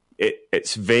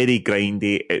 It's very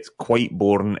grindy, it's quite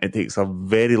boring, it takes a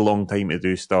very long time to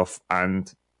do stuff,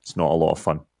 and it's not a lot of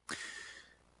fun.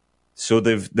 So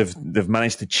they've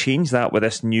managed to change that with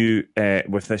this new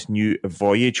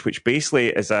voyage, which basically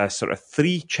is a sort of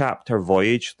 3-chapter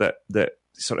voyage that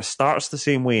sort of starts the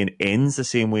same way and ends the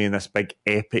same way in this big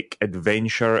epic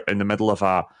adventure in the middle of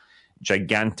a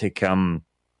gigantic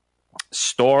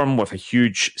storm with a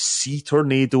huge sea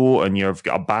tornado, and you've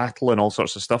got a battle and all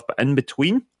sorts of stuff. But in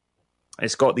between,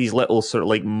 it's got these little sort of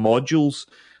like modules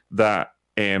that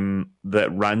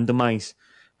randomize,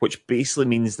 which basically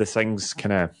means the thing's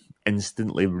kind of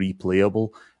instantly replayable.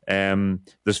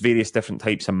 There's various different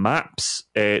types of maps,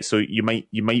 so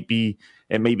it might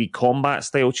be combat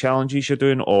style challenges you're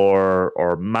doing,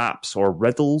 or maps or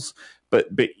riddles, but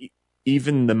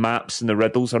even the maps and the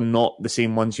riddles are not the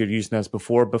same ones you're using as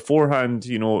beforehand,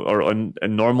 or on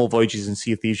normal voyages in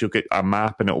Sea of Thieves, you'll get a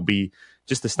map and it'll be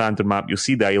just a standard map. You'll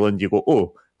see the island, you go,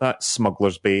 oh, that's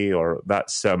Smuggler's Bay, or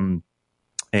that's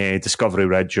Discovery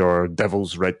Ridge or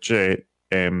Devil's Ridge,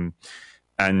 and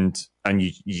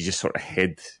you just sort of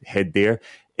head there.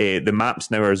 The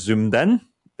maps now are zoomed in.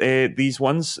 These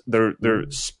ones, they're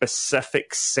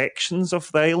specific sections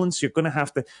of the island, so you're going to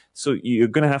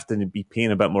have to be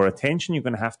paying a bit more attention. You're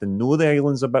going to have to know the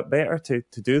islands a bit better to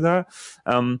do that.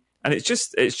 And it's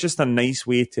just a nice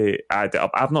way to add it up.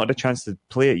 I've not had a chance to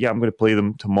play it yet. I'm going to play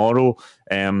them tomorrow.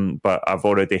 But I've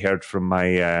already heard from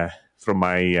my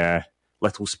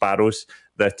little sparrows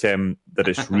that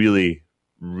it's really,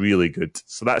 really good.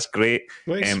 So that's great.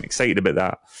 Nice. Excited about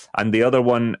that. And the other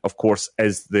one, of course,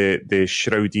 is the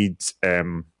Shrouded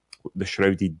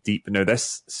Deep. Now,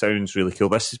 this sounds really cool.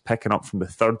 This is picking up from the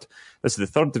third. This is the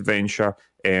third adventure.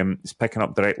 It's picking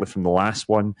up directly from the last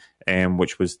one,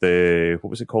 which was what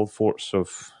was it called? Force.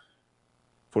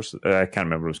 I can't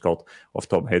remember what it was called off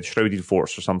the top of my head. Shrouded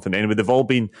Force or something. Anyway, they've all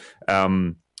been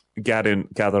gathering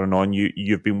on.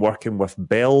 You've been working with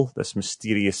Belle, this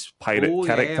mysterious pirate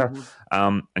character,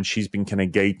 and she's been kind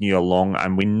of guiding you along.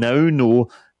 And we now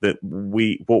know that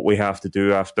what we have to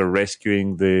do after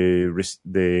rescuing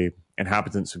the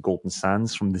inhabitants of Golden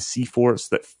Sands from the Sea Forts,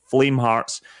 that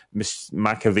Flameheart's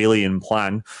Machiavellian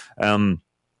plan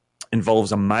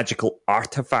involves a magical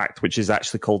artifact, which is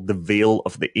actually called the Veil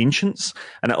of the Ancients,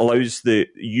 and it allows the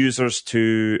users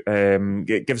to,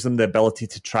 it gives them the ability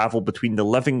to travel between the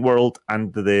living world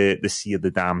and the Sea of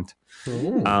the Damned.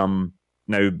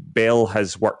 Now, Belle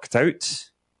has worked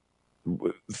out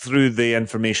through the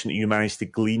information that you managed to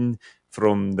glean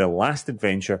from the last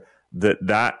adventure,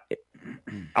 that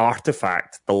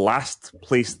artifact, the last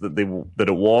place that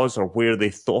it was, or where they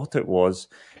thought it was,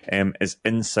 is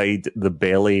inside the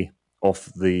belly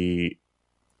of the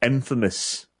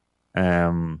infamous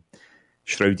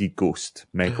shrouded ghost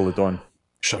Megalodon.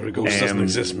 Shrouded ghost doesn't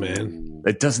exist, man.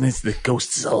 It doesn't. The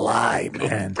ghost is alive,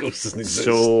 man. The ghost doesn't exist.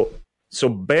 So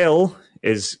Bell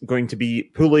is going to be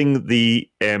pulling the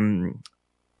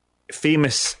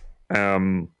famous,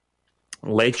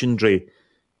 legendary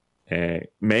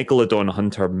Megalodon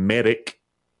hunter Merrick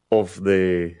of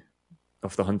the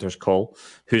Hunter's Call,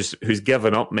 who's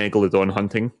given up Megalodon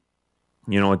hunting.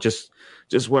 You know, just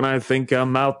when I think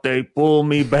I'm out, they pull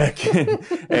me back in.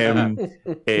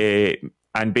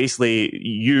 And basically,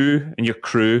 you and your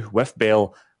crew with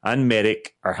Bell and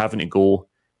Merrick are having to go.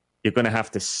 You're going to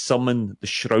have to summon the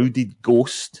shrouded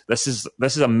ghost. This is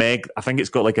a meg. I think it's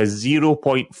got like a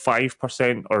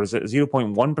 0.5%, or is it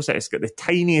 0.1%? It's got the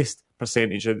tiniest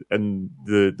percentage in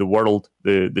the world,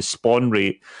 the spawn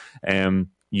rate.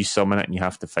 You summon it and you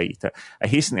have to fight it. I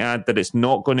hasten to add that it's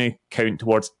not going to count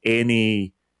towards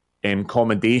any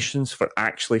commendations for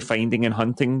actually finding and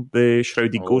hunting the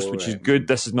shrouded ghost, which is good.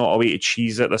 This is not a way to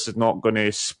cheese it. This is not going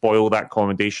to spoil that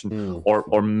commendation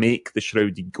or make the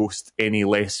shrouded ghost any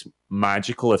less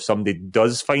magical if somebody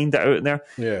does find it out there.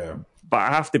 Yeah. But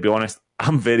I have to be honest,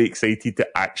 I'm very excited to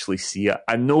actually see it.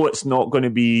 I know it's not going to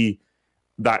be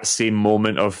that same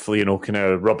moment of, you know, kind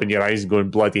of rubbing your eyes and going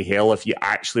bloody hell if you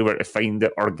actually were to find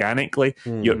it organically.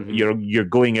 You're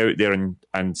going out there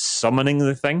and summoning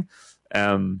the thing.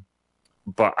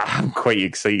 But I'm quite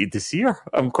excited to see her.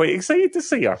 And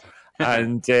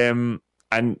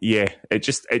yeah, it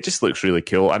just looks really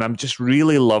cool. And I'm just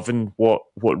really loving what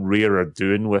Rare are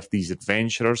doing with these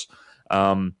adventurers.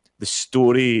 The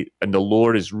story and the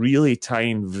lore is really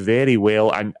tying very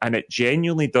well, and it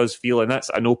genuinely does feel. And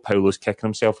I know Paulo's kicking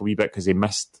himself a wee bit because he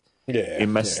missed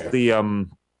the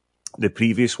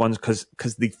previous ones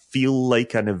because they feel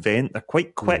like an event. They're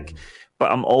quite quick,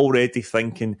 but I'm already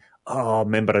thinking, oh,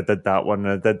 remember I did that one,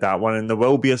 and there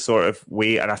will be a sort of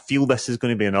way, and I feel this is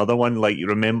going to be another one. Like, you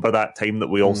remember that time that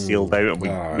we all sailed out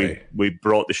and we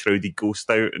brought the shrouded ghost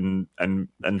out and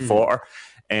fought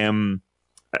her.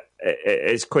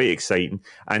 It's quite exciting,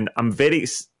 and I'm very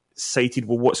excited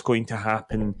with what's going to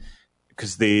happen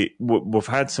because we've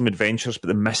had some adventures, but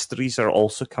the mysteries are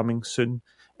also coming soon.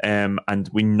 And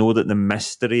we know that the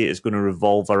mystery is going to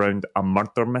revolve around a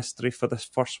murder mystery for this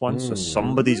first one. So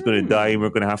somebody's going to die, and we're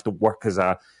going to have to work as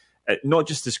not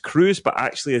just as crews, but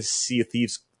actually as Sea of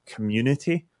Thieves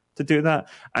community to do that.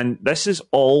 And this is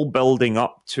all building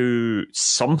up to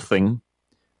something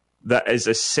that is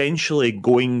essentially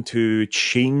going to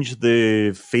change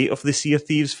the fate of the Sea of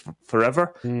Thieves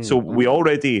forever. So I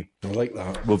like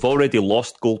that. We've already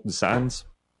lost Golden Sands.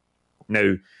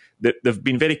 Now, they've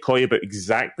been very coy about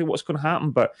exactly what's going to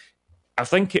happen, but I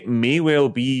think it may well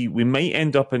be, we might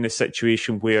end up in a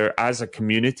situation where, as a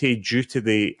community, due to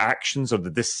the actions or the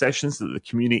decisions that the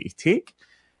community take,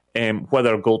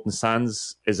 whether Golden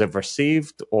Sands is ever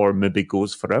saved or maybe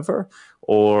goes forever,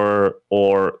 or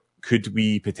could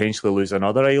we potentially lose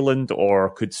another island, or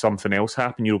could something else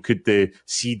happen? You know, could the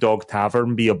Sea Dog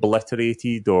Tavern be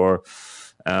obliterated, or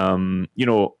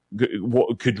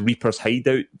what could Reaper's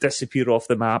Hideout disappear off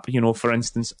the map? You know, for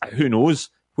instance, who knows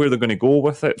where they're going to go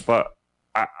with it? But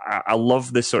I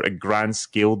love the sort of grand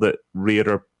scale that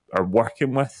Rare are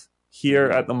working with here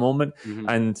at the moment,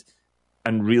 and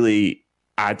really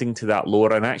adding to that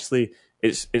lore. And actually,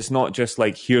 it's not just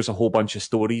like, here's a whole bunch of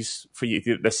stories for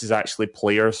you. This is actually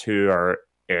players who are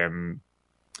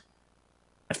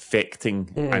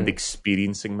affecting and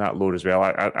experiencing that lore as well.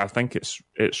 I think it's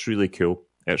really cool.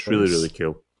 It's really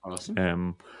cool.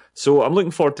 Awesome. So I'm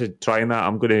looking forward to trying that.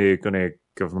 I'm gonna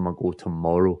give them a go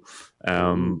tomorrow.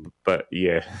 But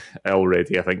yeah,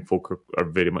 already I think folk are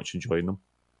very much enjoying them.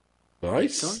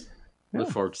 Nice. Look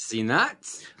forward to seeing that.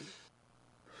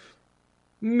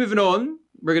 Moving on,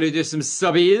 we're gonna do some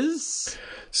subbies.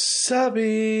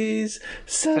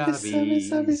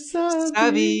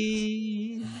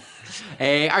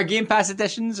 Our Game Pass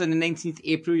editions on the 19th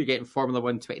April, you're getting Formula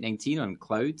 1 2019 on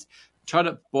Cloud.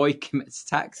 Turnip Boy commits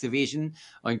tax evasion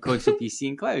on console, PC,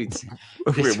 and cloud.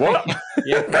 Wait, what?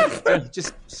 Yeah,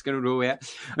 just going to roll with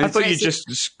it. I thought you just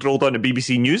scrolled on to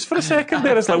BBC News for a second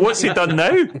there. It's like, what's he done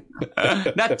now?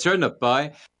 Not Turnip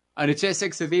Boy. On the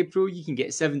 26th of April, you can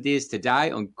get 7 Days to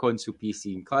Die on console,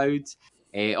 PC, and cloud.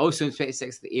 Also on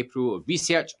 26th of April,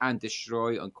 Research and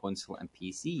Destroy on console and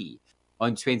PC.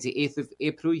 On 28th of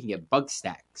April, you can get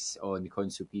Bugstacks on the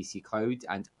console, PC, cloud,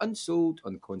 and Unsold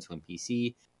on the console and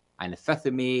PC. And the 5th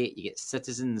of May, you get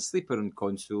Citizen Sleeper on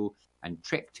console and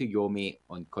Trek to Yomi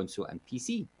on console and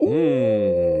PC.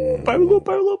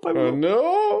 Paolo. Oh,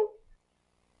 no.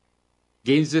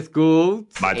 Games with Gold.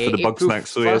 Mad for the Bugsnax,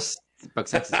 so yes.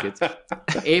 Bugsnax is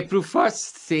good. April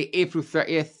 1st to April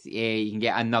 30th, you can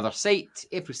get Another Sight.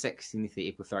 April 16th to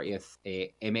April 30th,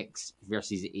 MX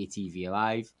versus ATV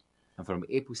Live. And from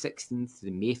April 16th to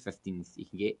May 15th, you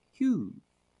can get Hue.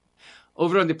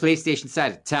 Over on the PlayStation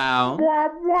side of town,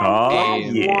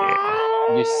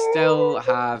 you still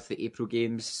have the April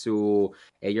games. So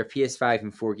your PS5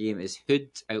 and 4 game is Hood,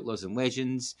 Outlaws and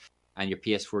Legends. And your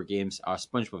PS4 games are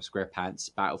SpongeBob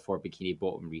SquarePants, Battle for Bikini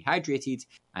Bottom Rehydrated,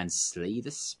 and Slay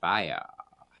the Spire.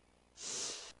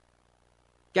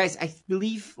 Guys, I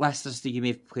believe last Thursday you may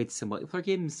have played some multiplayer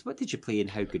games. What did you play and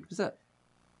how good was it?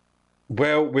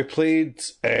 Well, we played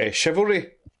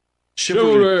Chivalry.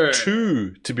 Chivalry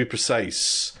 2, to be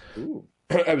precise. Ooh.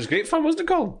 It was great fun, wasn't it,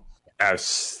 Colin?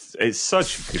 It's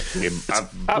such a good game.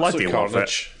 I bloody love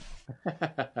it.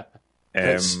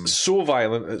 It's so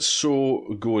violent, it's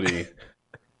so gory,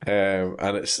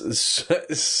 and it's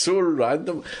so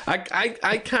random. I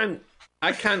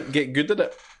can't get good at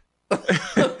it.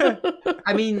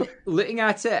 I mean, looking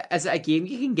at it, is it a game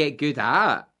you can get good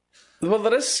at? Well,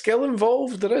 there is skill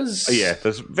involved. There is. Yeah,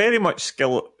 there's very much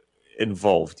skill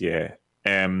involved. Yeah,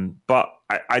 but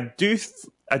I do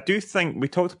think we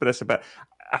talked about this a bit.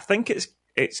 I think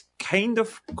it's kind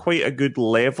of quite a good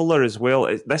leveler as well.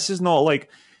 This is not like,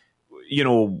 you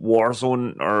know,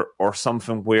 Warzone or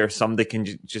something where somebody can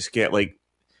just get like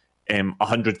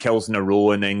 100 kills in a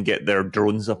row and then get their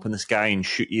drones up in the sky and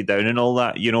shoot you down and all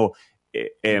that. You know,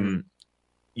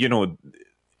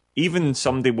 even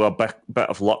somebody with a bit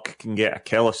of luck can get a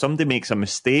kill. If somebody makes a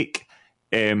mistake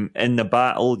in the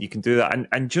battle, you can do that.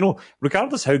 And you know,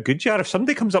 regardless how good you are, if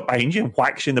somebody comes up behind you and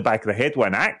whacks you in the back of the head with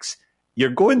an axe, you're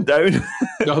going down.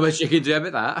 Not much you can do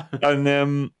about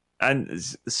that. And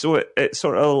so it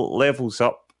sort of levels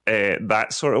up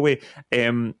that sort of way.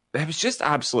 It was just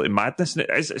absolutely madness. And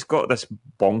it's got this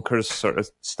bonkers sort of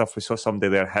stuff. We saw somebody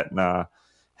there hitting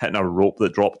a rope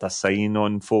that dropped a sign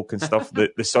on folk and stuff.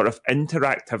 the sort of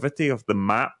interactivity of the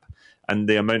map and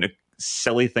the amount of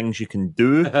silly things you can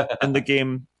do in the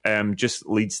game just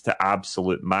leads to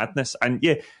absolute madness. And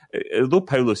yeah, although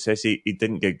Paolo says he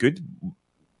didn't get good,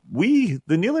 the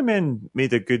Nearly Men,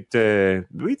 made a good.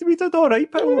 We did all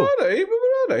right, Paolo. We were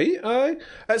all right. Aye,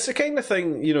 it's the kind of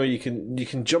thing, you know. You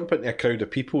can jump into a crowd of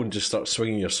people and just start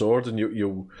swinging your sword, and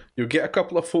you'll get a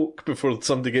couple of folk before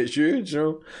somebody gets you. You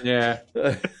know. Yeah.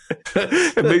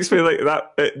 It makes me like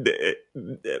that.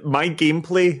 My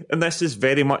gameplay in this is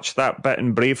very much that bit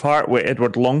in Braveheart where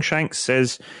Edward Longshanks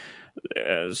says,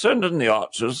 "Send in the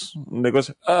archers," and he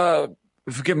goes,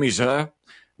 "Forgive me, sir.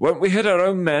 Won't we hit our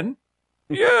own men?"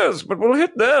 Yes, but we'll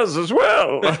hit theirs as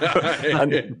well.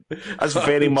 And that's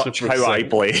very much 100%. How I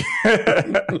play.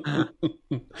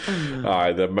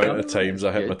 Aye, the amount of times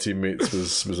I hit my teammates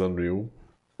was unreal.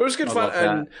 It was good fun,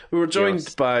 and we were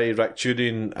joined by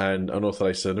Racturian and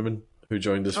Unauthorized Cinnamon, who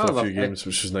joined us for a few games,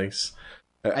 which was nice.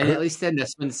 And at least in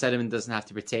this one, Cinnamon doesn't have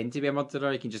to pretend to be a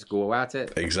murderer; he can just go at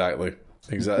it. Exactly.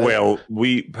 Well,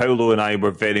 Paolo and I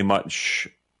were very much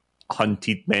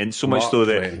hunted men, so much so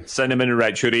that Cinnamon and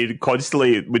Racturian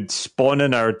constantly would spawn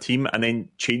in our team and then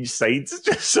change sides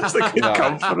just so they could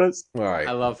come for us. Right.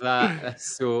 I love that.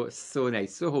 That's so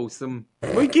nice, so wholesome.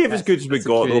 We gave as good as we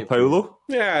got, though, Paolo.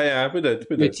 Yeah, we did.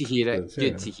 Good to hear it.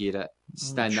 Good to hear it.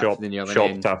 Stand up for the Nearly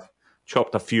Men.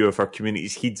 Chopped a few of our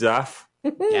community's heads off.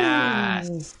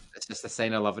 Yes. It's just a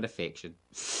sign of love and affection.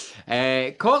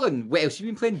 Colin, what else have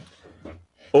you been playing?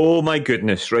 Oh my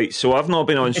goodness! Right, so I've not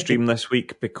been on stream this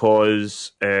week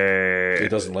because he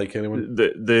doesn't like anyone.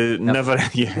 The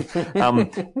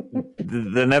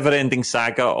never-ending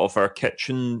saga of our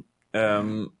kitchen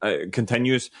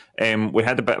continues. We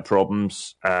had a bit of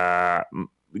problems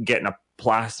getting a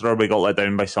plasterer. We got let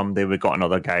down by somebody. We got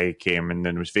another guy who came, and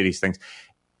then there was various things.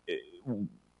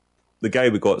 The guy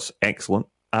we got's excellent,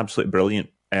 absolutely brilliant.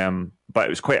 But it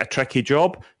was quite a tricky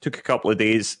job. Took a couple of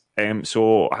days,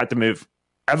 so I had to move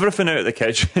everything out of the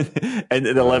kitchen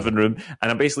into the living room,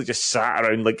 and I basically just sat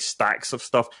around like stacks of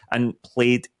stuff and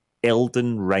played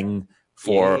Elden Ring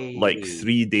for like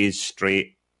 3 days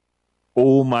straight.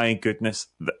 Oh my goodness.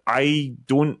 I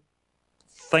don't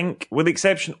think, with the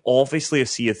exception obviously of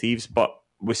Sea of Thieves, but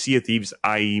with Sea of Thieves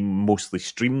I mostly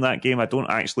stream that game. I don't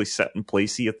actually sit and play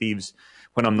Sea of Thieves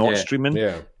when I'm not streaming.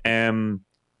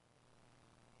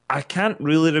 I can't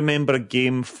really remember a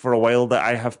game for a while that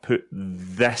I have put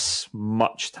this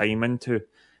much time into.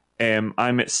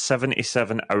 I'm at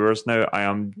 77 hours now. I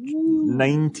am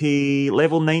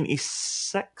level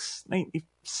 96,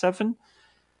 7.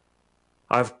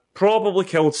 I've probably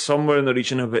killed somewhere in the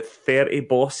region of about 30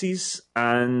 bosses,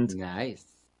 and nice.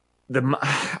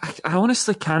 I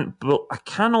honestly I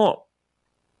cannot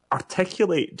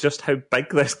articulate just how big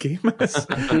this game is.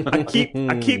 I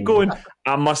keep going,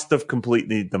 I must have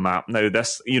completed the map. Now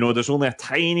this, there's only a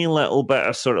tiny little bit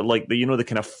of sort of like the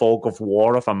kind of fog of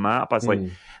war of a map. I was like,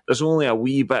 there's only a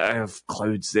wee bit of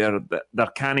clouds there. There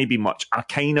can't be much. I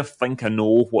kind of think I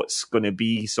know what's going to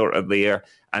be sort of there.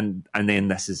 And then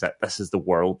this is it. This is the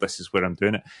world. This is where I'm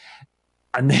doing it.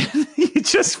 And then you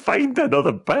just find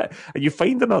another bit, and you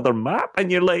find another map,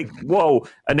 and you're like, whoa.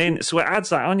 And then, so it adds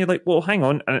that on, you're like, well, hang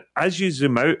on. And as you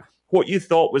zoom out, what you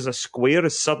thought was a square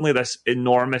is suddenly this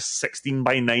enormous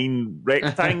 16:9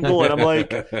 rectangle. And I'm like,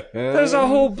 there's a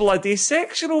whole bloody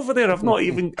section over there. I've not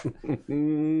even...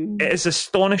 It is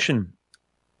astonishing.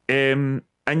 And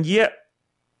yet,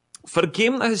 for a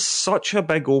game that has such a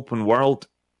big open world,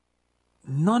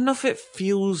 none of it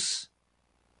feels...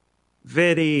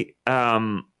 very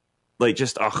like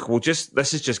just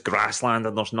this is just grassland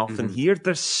and there's nothing here.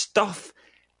 There's stuff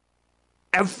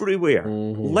everywhere,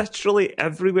 literally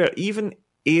everywhere. Even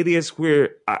areas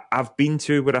where I've been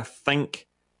to where I think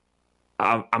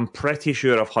I'm pretty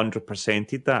sure I've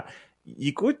 100%ed that.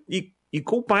 You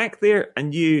go back there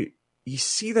and you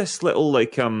see this little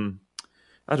like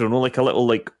I don't know, like a little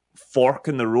like fork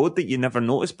in the road that you never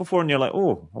noticed before, and you're like,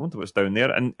 oh, I wonder what's down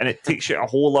there, and it takes you to a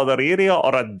whole other area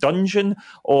or a dungeon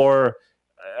or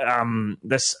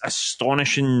this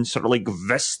astonishing sort of like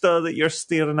vista that you're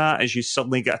staring at as you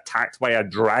suddenly get attacked by a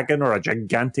dragon or a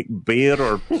gigantic bear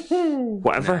or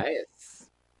whatever. Nice.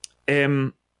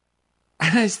 And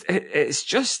it's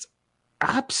just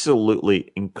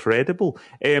absolutely incredible.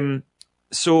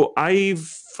 So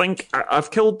I've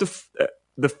killed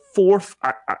the fourth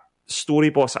story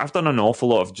boss. I've done an awful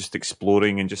lot of just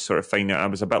exploring and just sort of finding out. I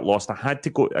was a bit lost. I had to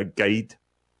go to a guide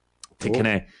to kind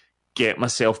of get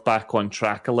myself back on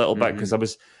track a little bit, because I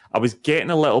was getting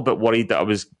a little bit worried that I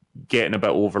was getting a bit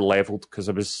over leveled, because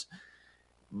I was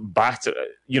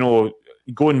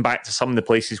going back to some of the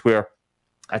places where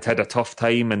I'd had a tough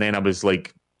time, and then it was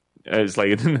like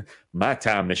my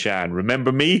time to shine.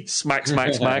 Remember me? Smack,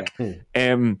 smack, smack.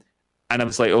 And I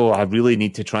was like, oh, I really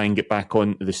need to try and get back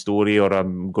on the story, or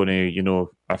I'm going to,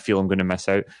 I feel I'm going to miss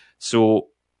out. So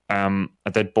I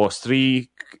did boss 3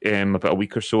 about a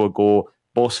week or so ago.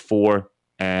 Boss 4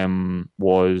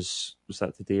 was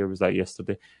that today or was that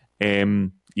yesterday?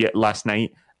 Last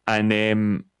night.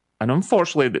 And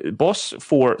unfortunately, boss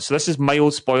 4, so this is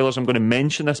mild spoilers. I'm going to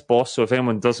mention this boss, so if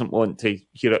anyone doesn't want to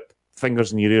hear it,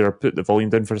 fingers in your ear or put the volume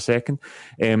down for a second.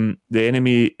 The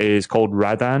enemy is called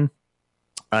Radahn.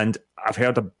 And I've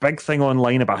heard a big thing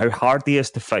online about how hard he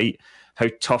is to fight, how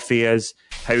tough he is,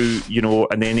 how,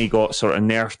 and then he got sort of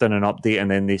nerfed in an update, and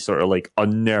then they sort of like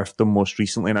unnerfed him most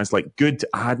recently. And I was like, good,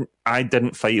 I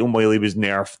didn't fight him while he was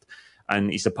nerfed. And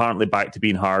he's apparently back to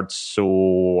being hard,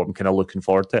 so I'm kind of looking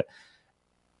forward to it.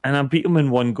 And I beat him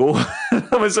in one go.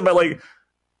 I was a bit like,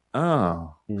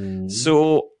 oh.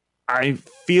 So I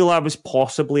feel I was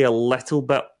possibly a little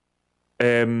bit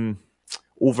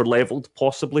over-leveled,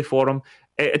 possibly, for him.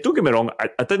 Don't get me wrong,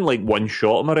 I didn't like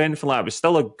one-shot him or anything like that. It was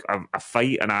still a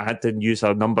fight, and I had to use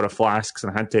a number of flasks,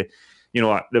 and I had to,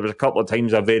 there was a couple of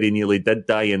times I very nearly did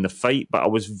die in the fight, but I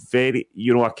was very,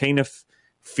 I kind of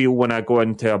feel when I go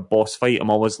into a boss fight,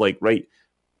 I'm always like, right,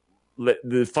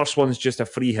 the first one's just a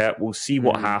free hit. We'll see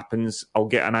what happens. I'll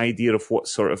get an idea of what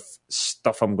sort of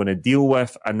stuff I'm going to deal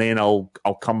with, and then I'll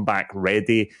come back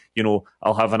ready.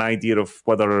 I'll have an idea of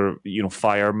whether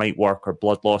fire might work, or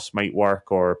blood loss might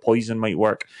work, or poison might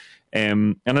work.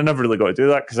 And I never really got to do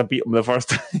that because I beat him the first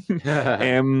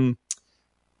time.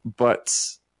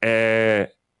 But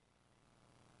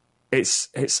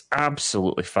it's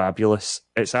absolutely fabulous.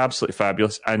 It's absolutely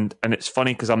fabulous, and it's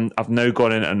funny because I've now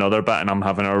gone into another bit and I'm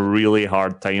having a really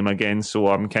hard time again. So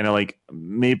I'm kind of like,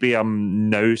 maybe I'm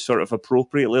now sort of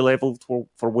appropriately leveled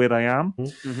for where I am.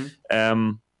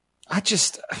 I'm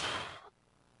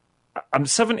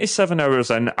 77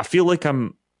 hours in. I feel like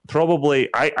I'm probably.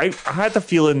 I had the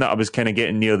feeling that I was kind of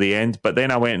getting near the end, but then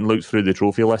I went and looked through the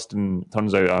trophy list, and it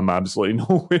turns out I'm absolutely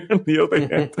nowhere near the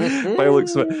end by the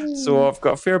looks of it. So I've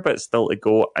got a fair bit still to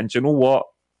go, and do you know what?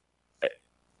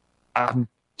 I'm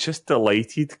just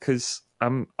delighted because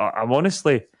I'm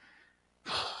honestly.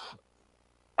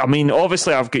 I mean,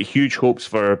 obviously, I've got huge hopes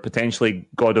for potentially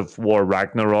God of War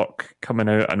Ragnarok coming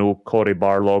out. I know Cory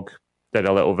Barlog did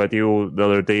a little video the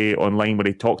other day online where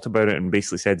he talked about it and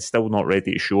basically said still not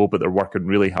ready to show, but they're working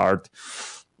really hard,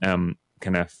 kind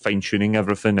of fine-tuning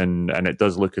everything, and it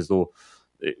does look as though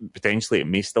potentially it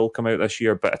may still come out this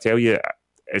year. But I tell you,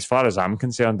 as far as I'm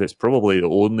concerned, it's probably the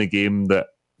only game that,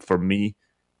 for me,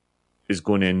 is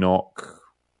going to knock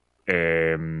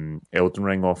Elden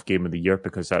Ring off Game of the Year,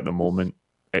 because at the moment,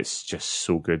 it's just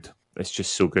so good. It's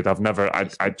just so good.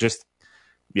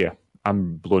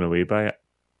 I'm blown away by it.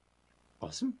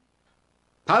 Awesome.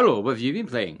 Paolo, what have you been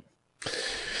playing?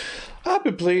 I've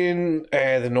been playing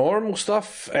the normal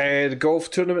stuff. The golf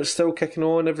tournament's still kicking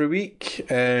on every week.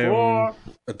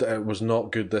 It was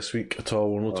not good this week at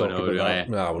all. We're not talking about that.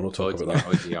 No, we're not talking about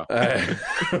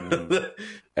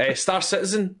that. Star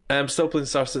Citizen. I'm still playing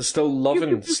Star Citizen. Still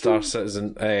loving Star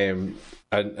Citizen.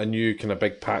 A new kind of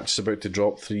big patch is about to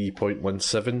drop,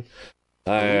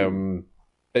 3.17.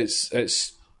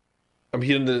 It's. I'm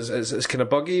hearing that it's kind of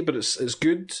buggy, but it's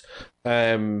good.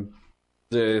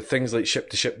 The things like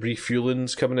ship-to-ship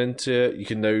refueling's coming into it. You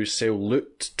can now sell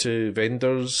loot to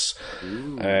vendors.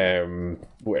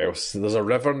 What else? There's a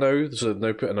river now, so they've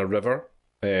now put in a river,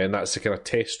 and that's the kind of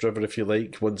test river, if you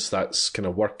like. Once that's kind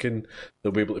of working,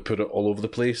 they'll be able to put it all over the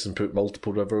place and put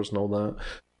multiple rivers and all that.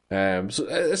 So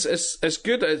it's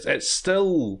good. It's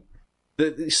still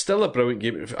a brilliant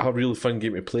game, a really fun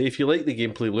game to play. If you like the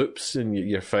gameplay loops, and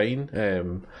you're fine.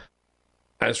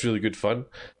 It's really good fun.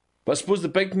 But I suppose the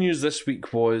big news this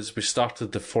week was we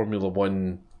started the Formula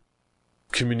One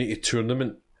community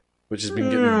tournament, which has been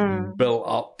getting built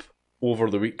up over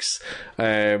the weeks.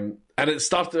 And it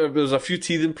started, there was a few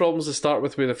teething problems to start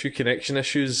with. We had a few connection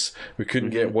issues. We couldn't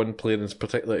get one player in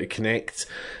particular to connect.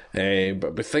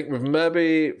 But we think we've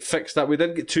maybe fixed that. We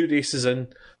did get 2 races in,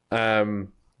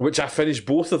 which I finished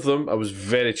both of them. I was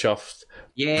very chuffed.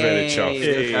 Yay. Very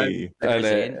chuffed.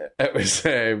 And it was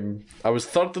I was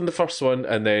third in the first one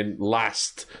and then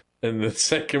last in the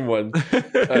second one.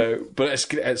 But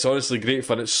it's honestly great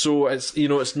fun. It's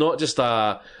not just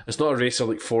a racer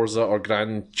like Forza or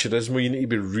Gran Turismo. You need to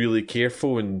be really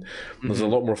careful, and there's a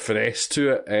lot more finesse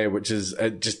to it, which is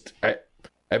it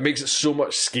makes it so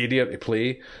much scarier to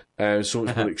play, so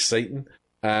much more exciting.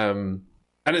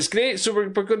 And it's great, so we're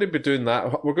going to be doing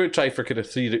that. We're going to try for kind of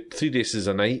three races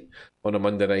a night on a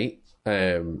Monday night,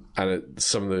 and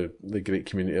some of the great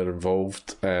community are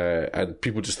involved, and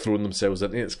people just throwing themselves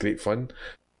into it. It's great fun,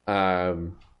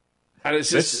 and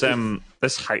it's just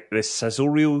this sizzle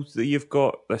reel that you've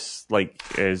got. This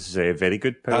is very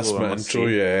good. Paolo, that's my intro.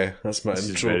 Yeah, that's my this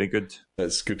intro. Is very good.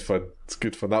 It's good fun. It's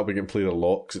good fun. That'll be getting played a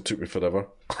lot because it took me forever.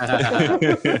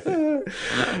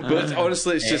 But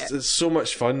honestly, it's so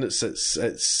much fun. It's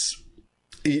as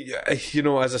I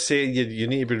say, you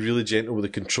need to be really gentle with the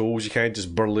controls. You can't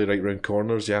just burly right round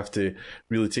corners. You have to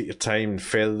really take your time and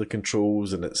feather the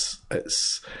controls, and it's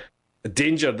a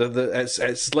danger.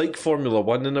 It's like Formula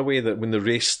One in a way that when the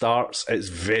race starts, it's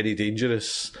very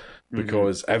dangerous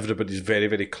because everybody's very,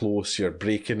 very close. You're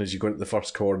braking as you go into the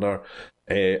first corner,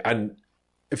 and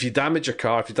if you damage your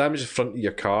car, if you damage the front of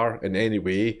your car in any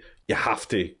way, you have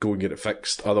to go and get it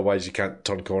fixed. Otherwise, you can't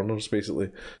turn corners,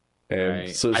 basically. Right.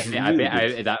 So I'd be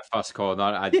out of that first corner.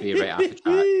 I'd be right after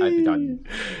track. I'd be done.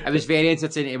 It was very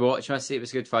entertaining to watch. I must say it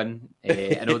was good fun.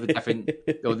 And all the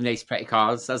nice pretty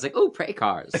cars. I was like, oh, pretty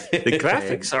cars. The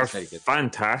graphics are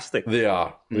fantastic. They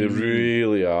are. They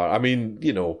really are. I mean,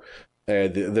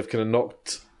 they've kind of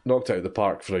knocked out of the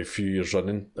park for a few years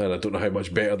running, and I don't know how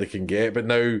much better they can get. But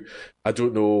now, I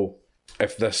don't know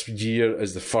if this year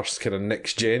is the first kind of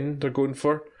next gen they're going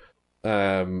for.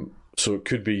 So it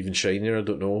could be even shinier. I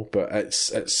don't know, but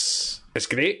it's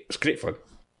great. It's great fun.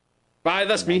 Bye.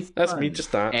 That's me. That's me.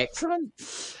 Just that. Excellent.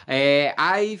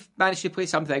 I've managed to play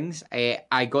some things.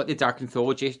 I got the Dark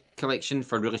Anthology collection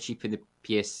for really cheap in the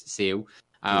PS sale.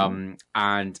 And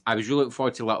I was really looking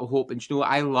forward to Little Hope. And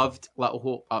I loved Little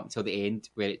Hope up until the end,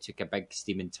 where it took a big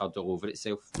steaming turd all over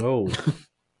itself. Oh.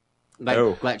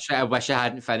 Literally, I wish I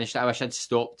hadn't finished it. I wish I'd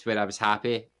stopped where I was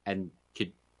happy and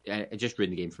could. It just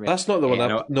ruined the game for me. That's not the one.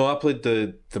 I played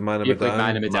the Man of Medan. You played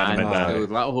Man of Medan.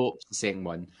 Little Hope's the second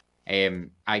one. I've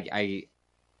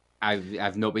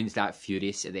not been that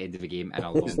furious at the end of a game in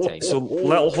a long time. So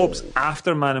Little Hope's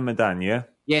after Man of Medan, yeah?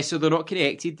 Yeah, so they're not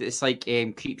connected. It's like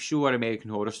Creepshow or American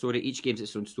Horror Story. Each game's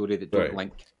its own story that don't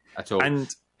link at all. And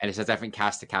it's a different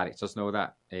cast of characters and all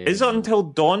that. Is it Until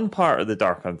Dawn part of the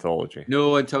Dark Anthology?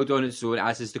 No, Until Dawn is its own,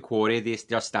 as is The Quarry.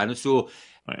 They're standard. So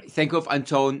think of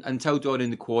Until Dawn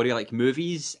and The Quarry like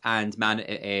movies, and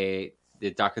the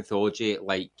Dark Anthology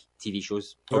like TV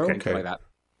shows. Okay. Like that.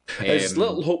 Is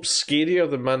Little Hope scarier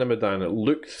than Man of Medan? It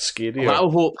looked scarier. Little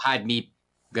Hope had me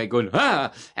going,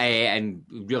 and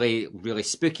really, really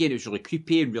spooky, and it was really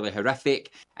creepy and really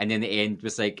horrific. And then the end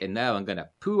was like, and now I'm going to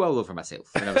poo all over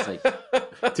myself. And I was like...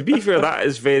 To be fair, that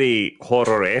is very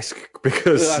horror-esque,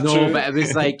 because... No, but it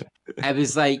was like,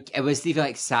 it wasn't even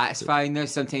like satisfying though.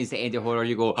 Sometimes the end of horror,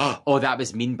 you go, oh, that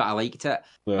was mean, but I liked it.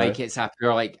 Right. Like it's a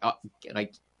pure like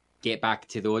get back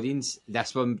to the audience.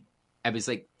 This one, it was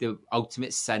like the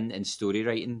ultimate sin in story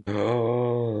writing.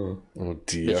 Oh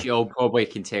dear. Which you all probably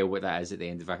can tell what that is at the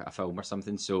end of a film or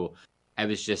something. So it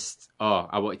was just,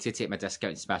 I wanted to take my disc out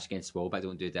and smash against the wall, but I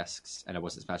don't do discs, and I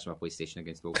wasn't smashing my PlayStation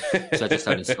against the wall, so I just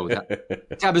uninstalled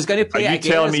it. I was going to play it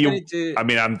again. Telling me I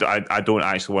mean, I don't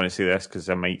actually want to say this because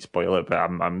I might spoil it, but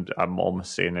I'm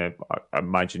almost saying it. I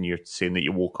imagine you're saying that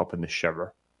you woke up in the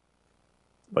shower.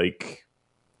 Like,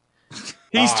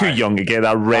 he's too young to get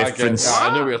that reference.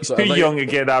 I know he's too young to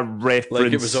get that reference.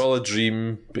 Like it was all a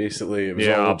dream, basically. It was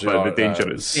all a dream. But the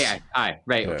danger is... Yeah,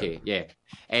 right, okay, yeah.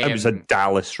 It was a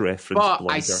Dallas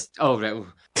reference.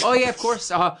 Oh yeah, of course.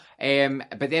 But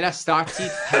then I started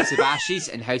House of Ashes,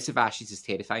 and House of Ashes is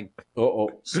terrifying.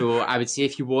 So I would say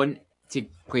if you want to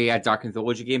play a Dark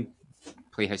Anthology game,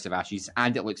 play House of Ashes,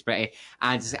 and it looks pretty,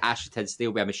 and it's Ashley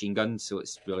Tisdale with a machine gun, so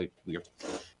it's really weird.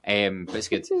 But it's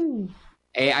good.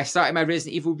 I started my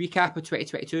Resident Evil recap of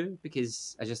 2022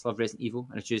 because I just love Resident Evil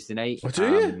on a Tuesday night. What do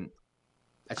you?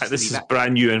 This is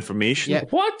brand new information. Yeah.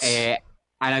 What?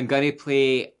 And I'm going to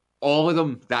play all of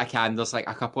them that I can. There's like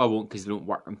a couple I won't because they don't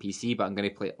work on PC, but I'm going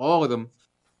to play all of them,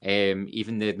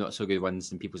 even the not so good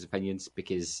ones in people's opinions,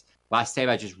 because last time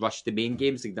I just rushed the main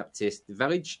games leading up to the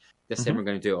Village. This time we're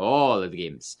going to do all of the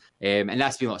games. And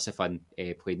that's been lots of fun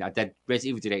playing. I did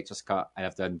Resident Evil Director's Cut, and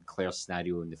I've done Claire's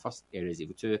scenario in the first Resident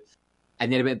Evil 2.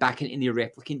 And then I went back into Nier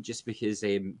Replicant just because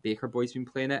Baker Boy's been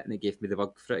playing it, and it gave me the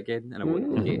bug for it again, and I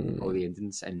wanted to get all the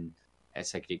endings, and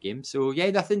it's a great game. So yeah,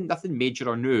 nothing major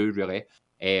or new really.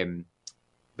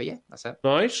 But yeah, that's it.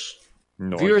 Nice.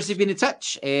 Viewers have been in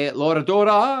touch. Laura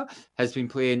Dora has been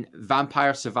playing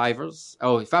Vampire Survivors.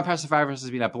 Oh, Vampire Survivors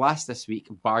has been a blast this week,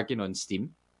 bargain on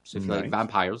Steam. So if you like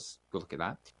vampires, go look at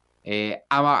that.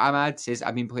 Amar Ahmad says,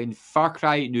 I've been playing Far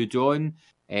Cry New Dawn.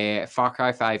 Far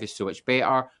Cry 5 is so much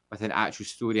better with an actual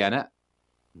story in it.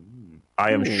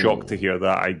 I am shocked to hear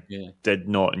that. I did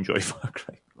not enjoy Far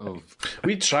Cry. Oh.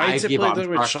 We tried to play it.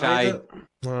 We tried it.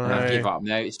 I gave up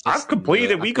now. It's just, I've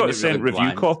completed it. We got sent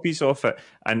review copies of it,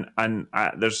 and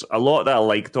there's a lot that I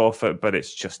liked off it, but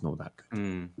it's just not that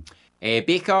good.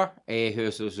 Baker, who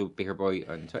is also Baker Boy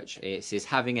on Twitch, says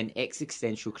having an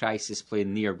existential crisis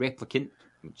playing Nier Replicant,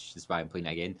 which is why I'm playing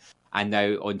it again, and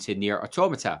now onto Nier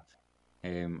Automata.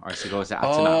 Or so goes at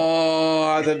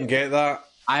I didn't get that.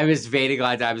 I was very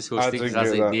glad I was hosting because I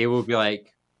was like, they will be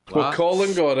like, what? Well,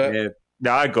 Colin got it.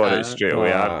 Yeah, I got it straight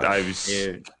away. I was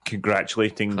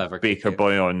congratulating Baker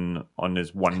Boy on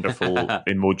his wonderful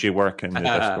emoji work in the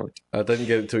Discord. I didn't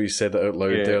get it until you said it out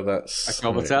loud there. That's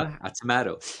Automata, a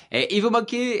tomato. Evil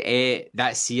Monkey,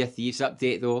 that Sea of Thieves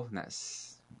update though.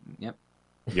 That's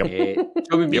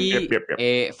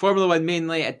Formula 1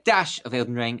 mainly, a dash of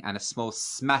Elden Ring, and a small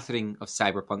smattering of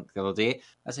Cyberpunk the other day.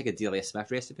 That's like a Delia Smith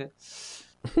recipe.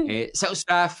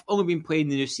 Staff only been playing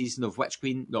the new season of Witch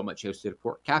Queen, not much else to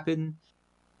report. Captain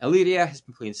Illyria has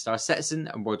been playing Star Citizen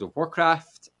and World of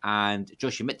Warcraft, and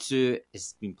Yoshimitsu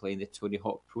has been playing the Tony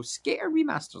Hawk Pro Skater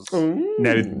remasters.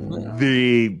 Now,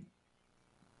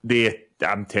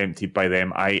 I'm tempted by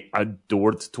them. I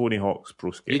adored Tony Hawk's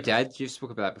Pro Skater. You did. You've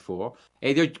spoken about that before.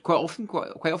 They're quite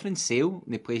often in sale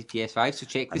when they play PS5. So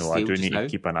check the sale. I do just need now. to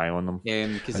keep an eye on them.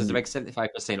 Because there's a big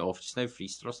 75% off just now for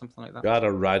Easter or something like that. You're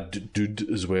a rad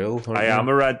dude as well. I am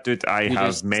a rad dude. I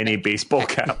have many baseball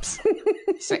caps.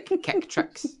 Sick kick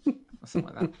tricks. Or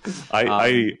something like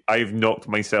that. I've knocked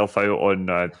myself out on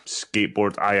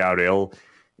skateboard IRL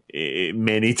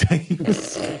many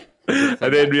times.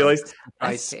 And then realised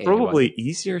it's probably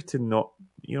easier to not.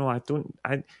 I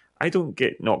don't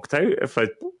get knocked out if I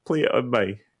play it on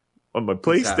my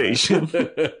PlayStation.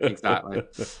 Exactly.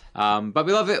 But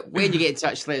we love it when you get in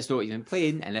touch. Let us know what you've been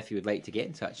playing, and if you would like to get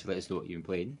in touch, let us know what you've been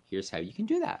playing. Here's how you can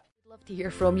do that. We'd love to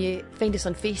hear from you. Find us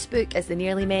on Facebook as The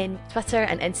Nearly Men, Twitter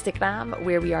and Instagram,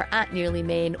 where we are at Nearly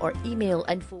Men, or email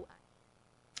info.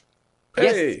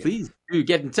 Yes, please do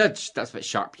get in touch. That's what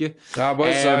sharp you.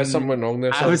 Something wrong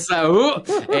there. I was like,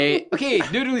 okay,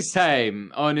 new release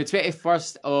time on the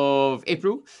 21st of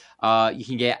April. You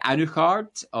can get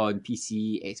Alucard on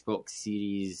PC, Xbox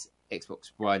Series,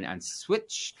 Xbox One, and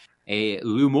Switch.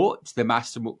 Lumot, the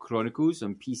Mastermote Chronicles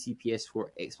on PC, PS4,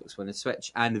 Xbox One, and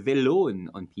Switch, and Velone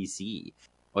on PC.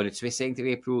 On the 22nd of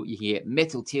April, you can get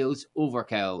Metal Tales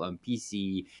Overkill on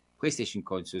PC, PlayStation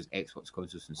consoles, Xbox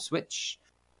consoles, and Switch.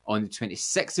 On the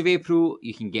 26th of April,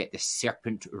 you can get The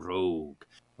Serpent Rogue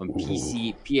on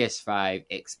PC, PS5,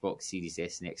 Xbox Series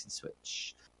S and X, and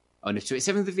Switch. On the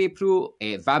 27th of April,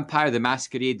 Vampire the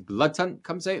Masquerade Blood Hunt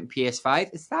comes out on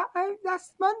PS5. Is that out?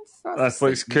 last month. This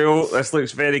looks cool. This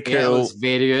looks very cool. Yeah, it looks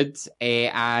very good.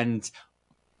 And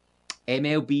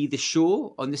MLB The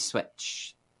Show on the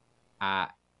Switch.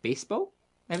 Baseball?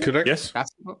 Correct. Yes.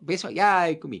 Basketball? Baseball? Yeah,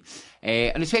 it could be.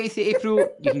 On the 20th of April,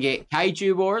 you can get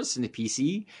Kaiju Wars on the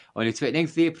PC. On the 29th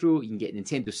of April, you can get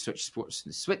Nintendo Switch Sports on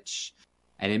the Switch.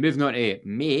 And then moving on to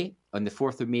May, on the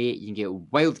 4th of May, you can get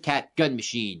Wildcat Gun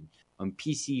Machine on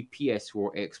PC,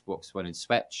 PS4, Xbox One, and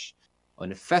Switch. On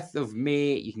the 5th of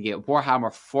May, you can get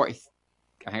Warhammer 40,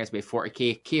 I think it's about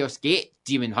 40k, Chaos Gate,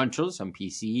 Demon Hunters on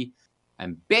PC.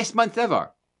 And best month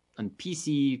ever on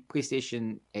PC,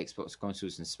 PlayStation, Xbox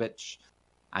consoles, and Switch.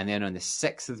 And then on the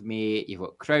 6th of May, you've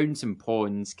got Crowns and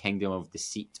Pawns, Kingdom of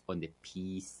Deceit on the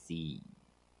PC.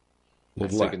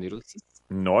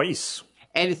 Nice.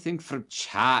 Anything from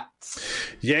chat?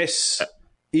 Yes.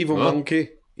 Evil Monkeys,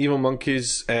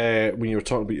 when you were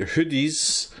talking about your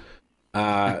hoodies,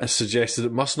 suggested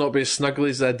it must not be as snuggly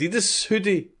as the Adidas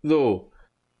hoodie, though.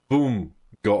 Boom.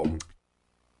 Got him.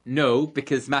 No,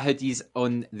 because my hoodie's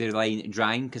on the line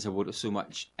drying because I wore it so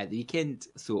much at the weekend.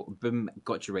 So, boom,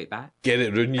 got you right back. Get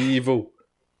it, Rune, you evil.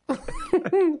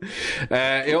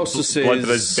 He also says...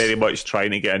 Blunder is very much trying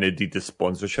to get an Adidas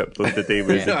sponsorship the other day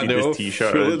with Adidas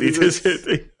t-shirt and Adidas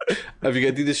hoodie. Have you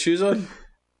got Adidas shoes on?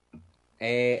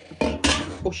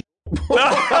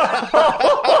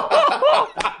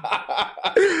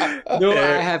 No,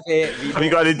 I have Have you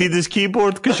got an Adidas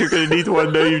keyboard? Because you're going to need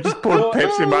one now. You've just poured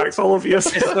Pepsi Max all over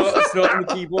yourself. It's not on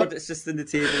the keyboard, it's just on the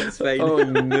table. It's fine. Oh,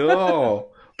 no.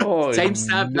 Oh,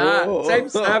 Timestamp that.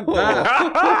 Timestamp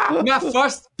that. My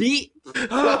first beat.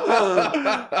 I've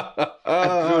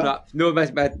grown up. No, my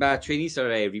trainees are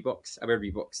Reeboks. I wear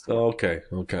Reeboks. Okay.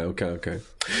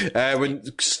 When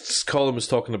Colin was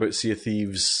talking about Sea of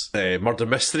Thieves murder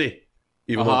mystery,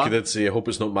 even though he did say, I hope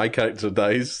it's not my character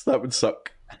dies, that would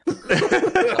suck.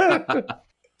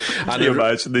 Can you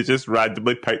imagine they just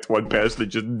randomly picked one person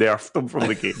and just nerfed them from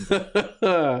the game?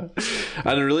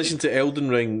 And in relation to Elden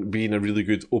Ring being a really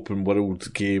good open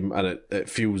world game and it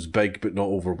feels big but not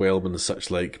overwhelming and such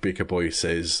like, Baker Boy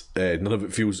says, none of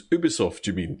it feels Ubisoft,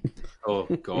 you mean? Oh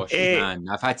gosh, man,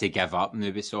 I've had to give up on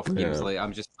Ubisoft games. Like,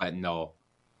 I'm just like, no.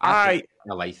 My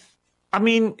life. I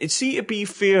mean, see, to be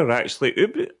fair, actually,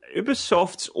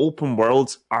 Ubisoft's open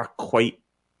worlds are quite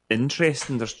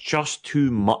interesting. There's just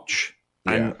too much.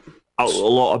 And a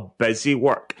lot of busy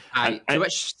work. Too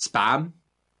much spam.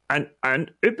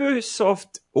 And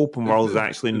Ubisoft open worlds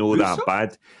actually not that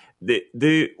bad.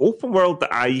 The open world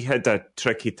that I had a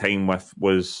tricky time with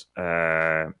was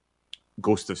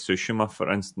Ghost of Tsushima,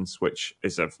 for instance, which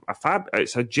is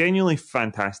it's a genuinely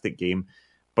fantastic game,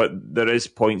 but there is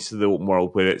points to the open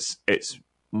world where it's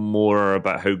more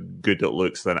about how good it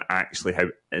looks than actually how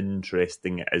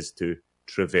interesting it is to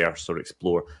traverse or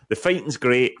explore. The fighting's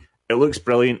great. It looks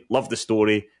brilliant. Love the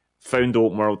story. Found the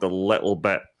open world a little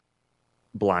bit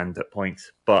bland at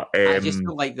points, but I just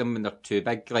don't like them when they're too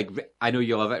big. Like, I know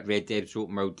you love it. Red Dead's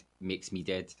open world makes me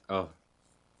dead. I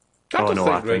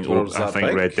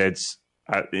think Red Dead's.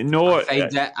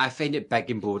 I find it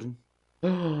big and boring.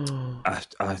 I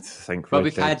think. But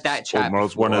we've had that chat. Open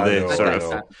world's one of the sort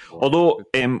of. Although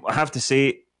I have to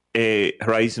say,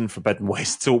 Horizon Forbidden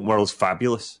West's open world's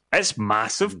fabulous. It's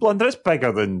massive, Blunder. It's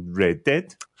bigger than Red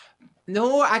Dead.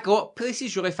 No, I got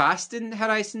places really fast in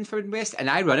Horizon Forbidden West, and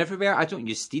I run everywhere. I don't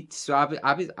use Steed, so I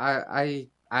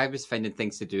was finding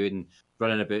things to do and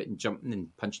running about and jumping and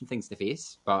punching things in the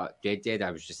face. But Red Dead,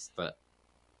 I was just like...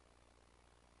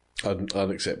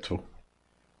 Unacceptable.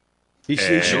 He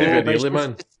should be a Nearly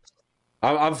Man.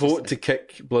 I vote to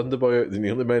kick Blunderboy out of the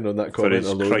Nearly Man on that comment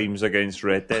alone. For his crimes against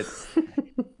Red Dead.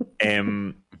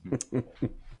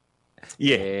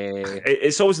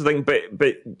 It's always the thing,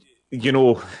 but you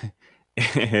know...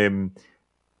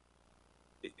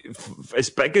 as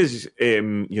big as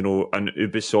an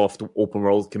Ubisoft open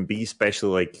world can be, especially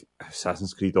like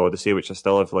Assassin's Creed Odyssey, which I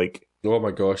still have like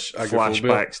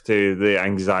flashbacks to the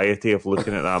anxiety of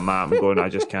looking at that map and going, I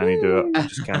just can't do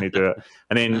it.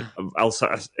 And then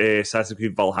Assassin's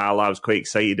Creed Valhalla, I was quite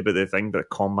excited about the thing, but the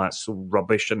combat's so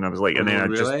rubbish, and I was like,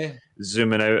 just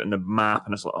zooming out on the map,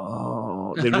 and it's like,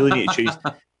 oh, they really need to change.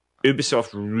 Ubisoft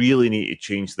really need to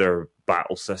change their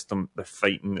battle system. The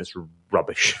fighting is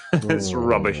rubbish. It's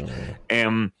rubbish.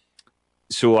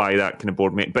 So that kind of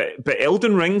bored me. But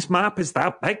Elden Ring's map is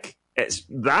that big. It's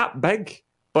that big,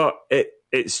 but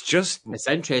it's interesting.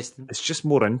 It's just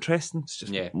more interesting. It's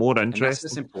just more interesting. And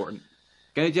that's important.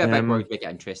 Gonna do a big work to make it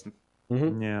interesting.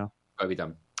 Mm-hmm. Yeah, gotta be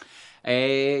done.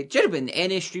 Gentlemen,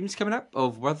 any streams coming up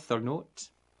of worth or note?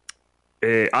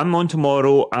 I'm on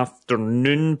tomorrow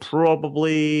afternoon,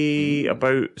 probably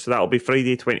so that'll be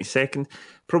Friday 22nd,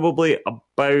 probably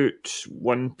about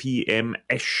 1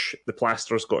 p.m-ish. The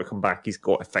plaster's got to come back. He's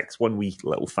got to fix one wee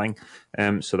little thing.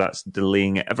 So that's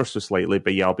delaying it ever so slightly.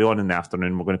 But yeah, I'll be on in the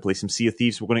afternoon. We're going to play some Sea of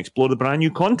Thieves. We're going to explore the brand new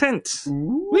content.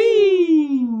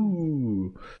 Whee!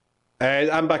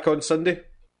 I'm back on Sunday.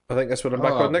 I think that's what I'm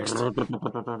back on next. For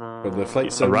the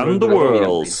flights around the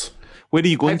world. Where are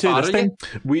you going to this time?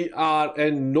 We are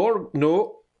in we're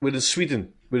in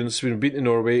Sweden. We're in Sweden. We've been to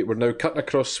Norway. We're now cutting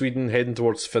across Sweden, heading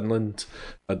towards Finland.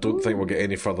 I don't think we'll get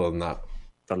any further than that.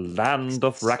 The land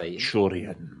of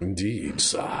Rakchorian. Indeed,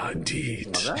 sir,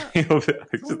 indeed.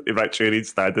 Rakchorian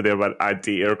standing there with an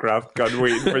anti-aircraft gun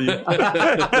waiting for you.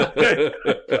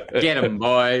 Get him,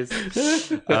 boys.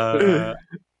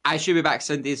 I should be back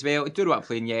Sunday as well. I don't know what I'm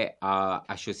playing yet.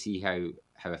 I shall see how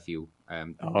I feel.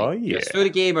 Story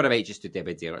game, or I might just do Dead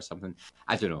by Daylight or something.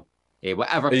 I don't know.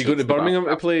 Whatever. Are you going to Birmingham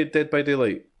to play Dead by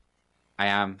Daylight? I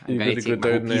am. I'm going to take my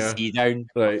PC down.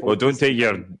 Right. Well, don't take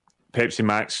your Pepsi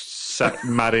Max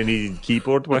marinated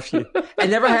keyboard with you. I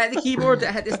never hit the keyboard.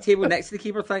 I hit this table next to the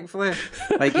keyboard, thankfully.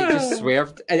 Like, it just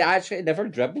swerved. And it never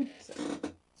dribbled.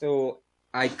 So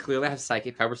I clearly have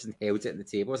psychic powers and held it in the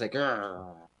table. I was like,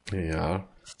 Grr. Yeah.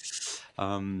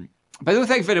 But no,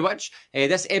 thank you very much.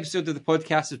 This episode of the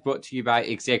podcast is brought to you by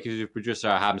executive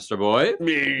producer Hamster Boy.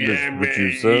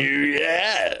 Producer.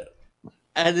 Yeah.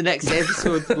 And the next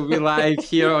episode will be live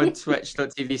here on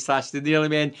twitch.tv/The Nearly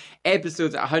Men.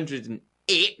 Episode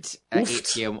 108 at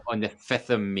 8 p.m. on the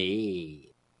 5th of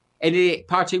May. Any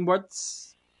parting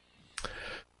words?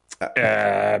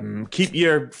 Keep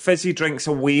your fizzy drinks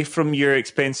away from your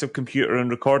expensive computer and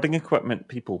recording equipment,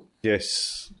 people.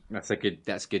 Yes. That's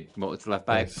good motto to live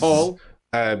by. Yes. Paul?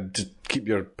 To keep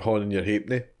your horn in your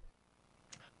halfpenny.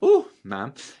 Oh,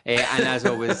 man. And as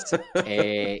always,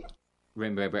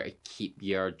 remember to keep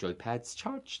your joypads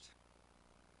charged.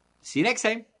 See you next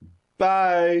time.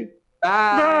 Bye.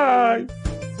 Bye.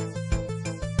 Bye.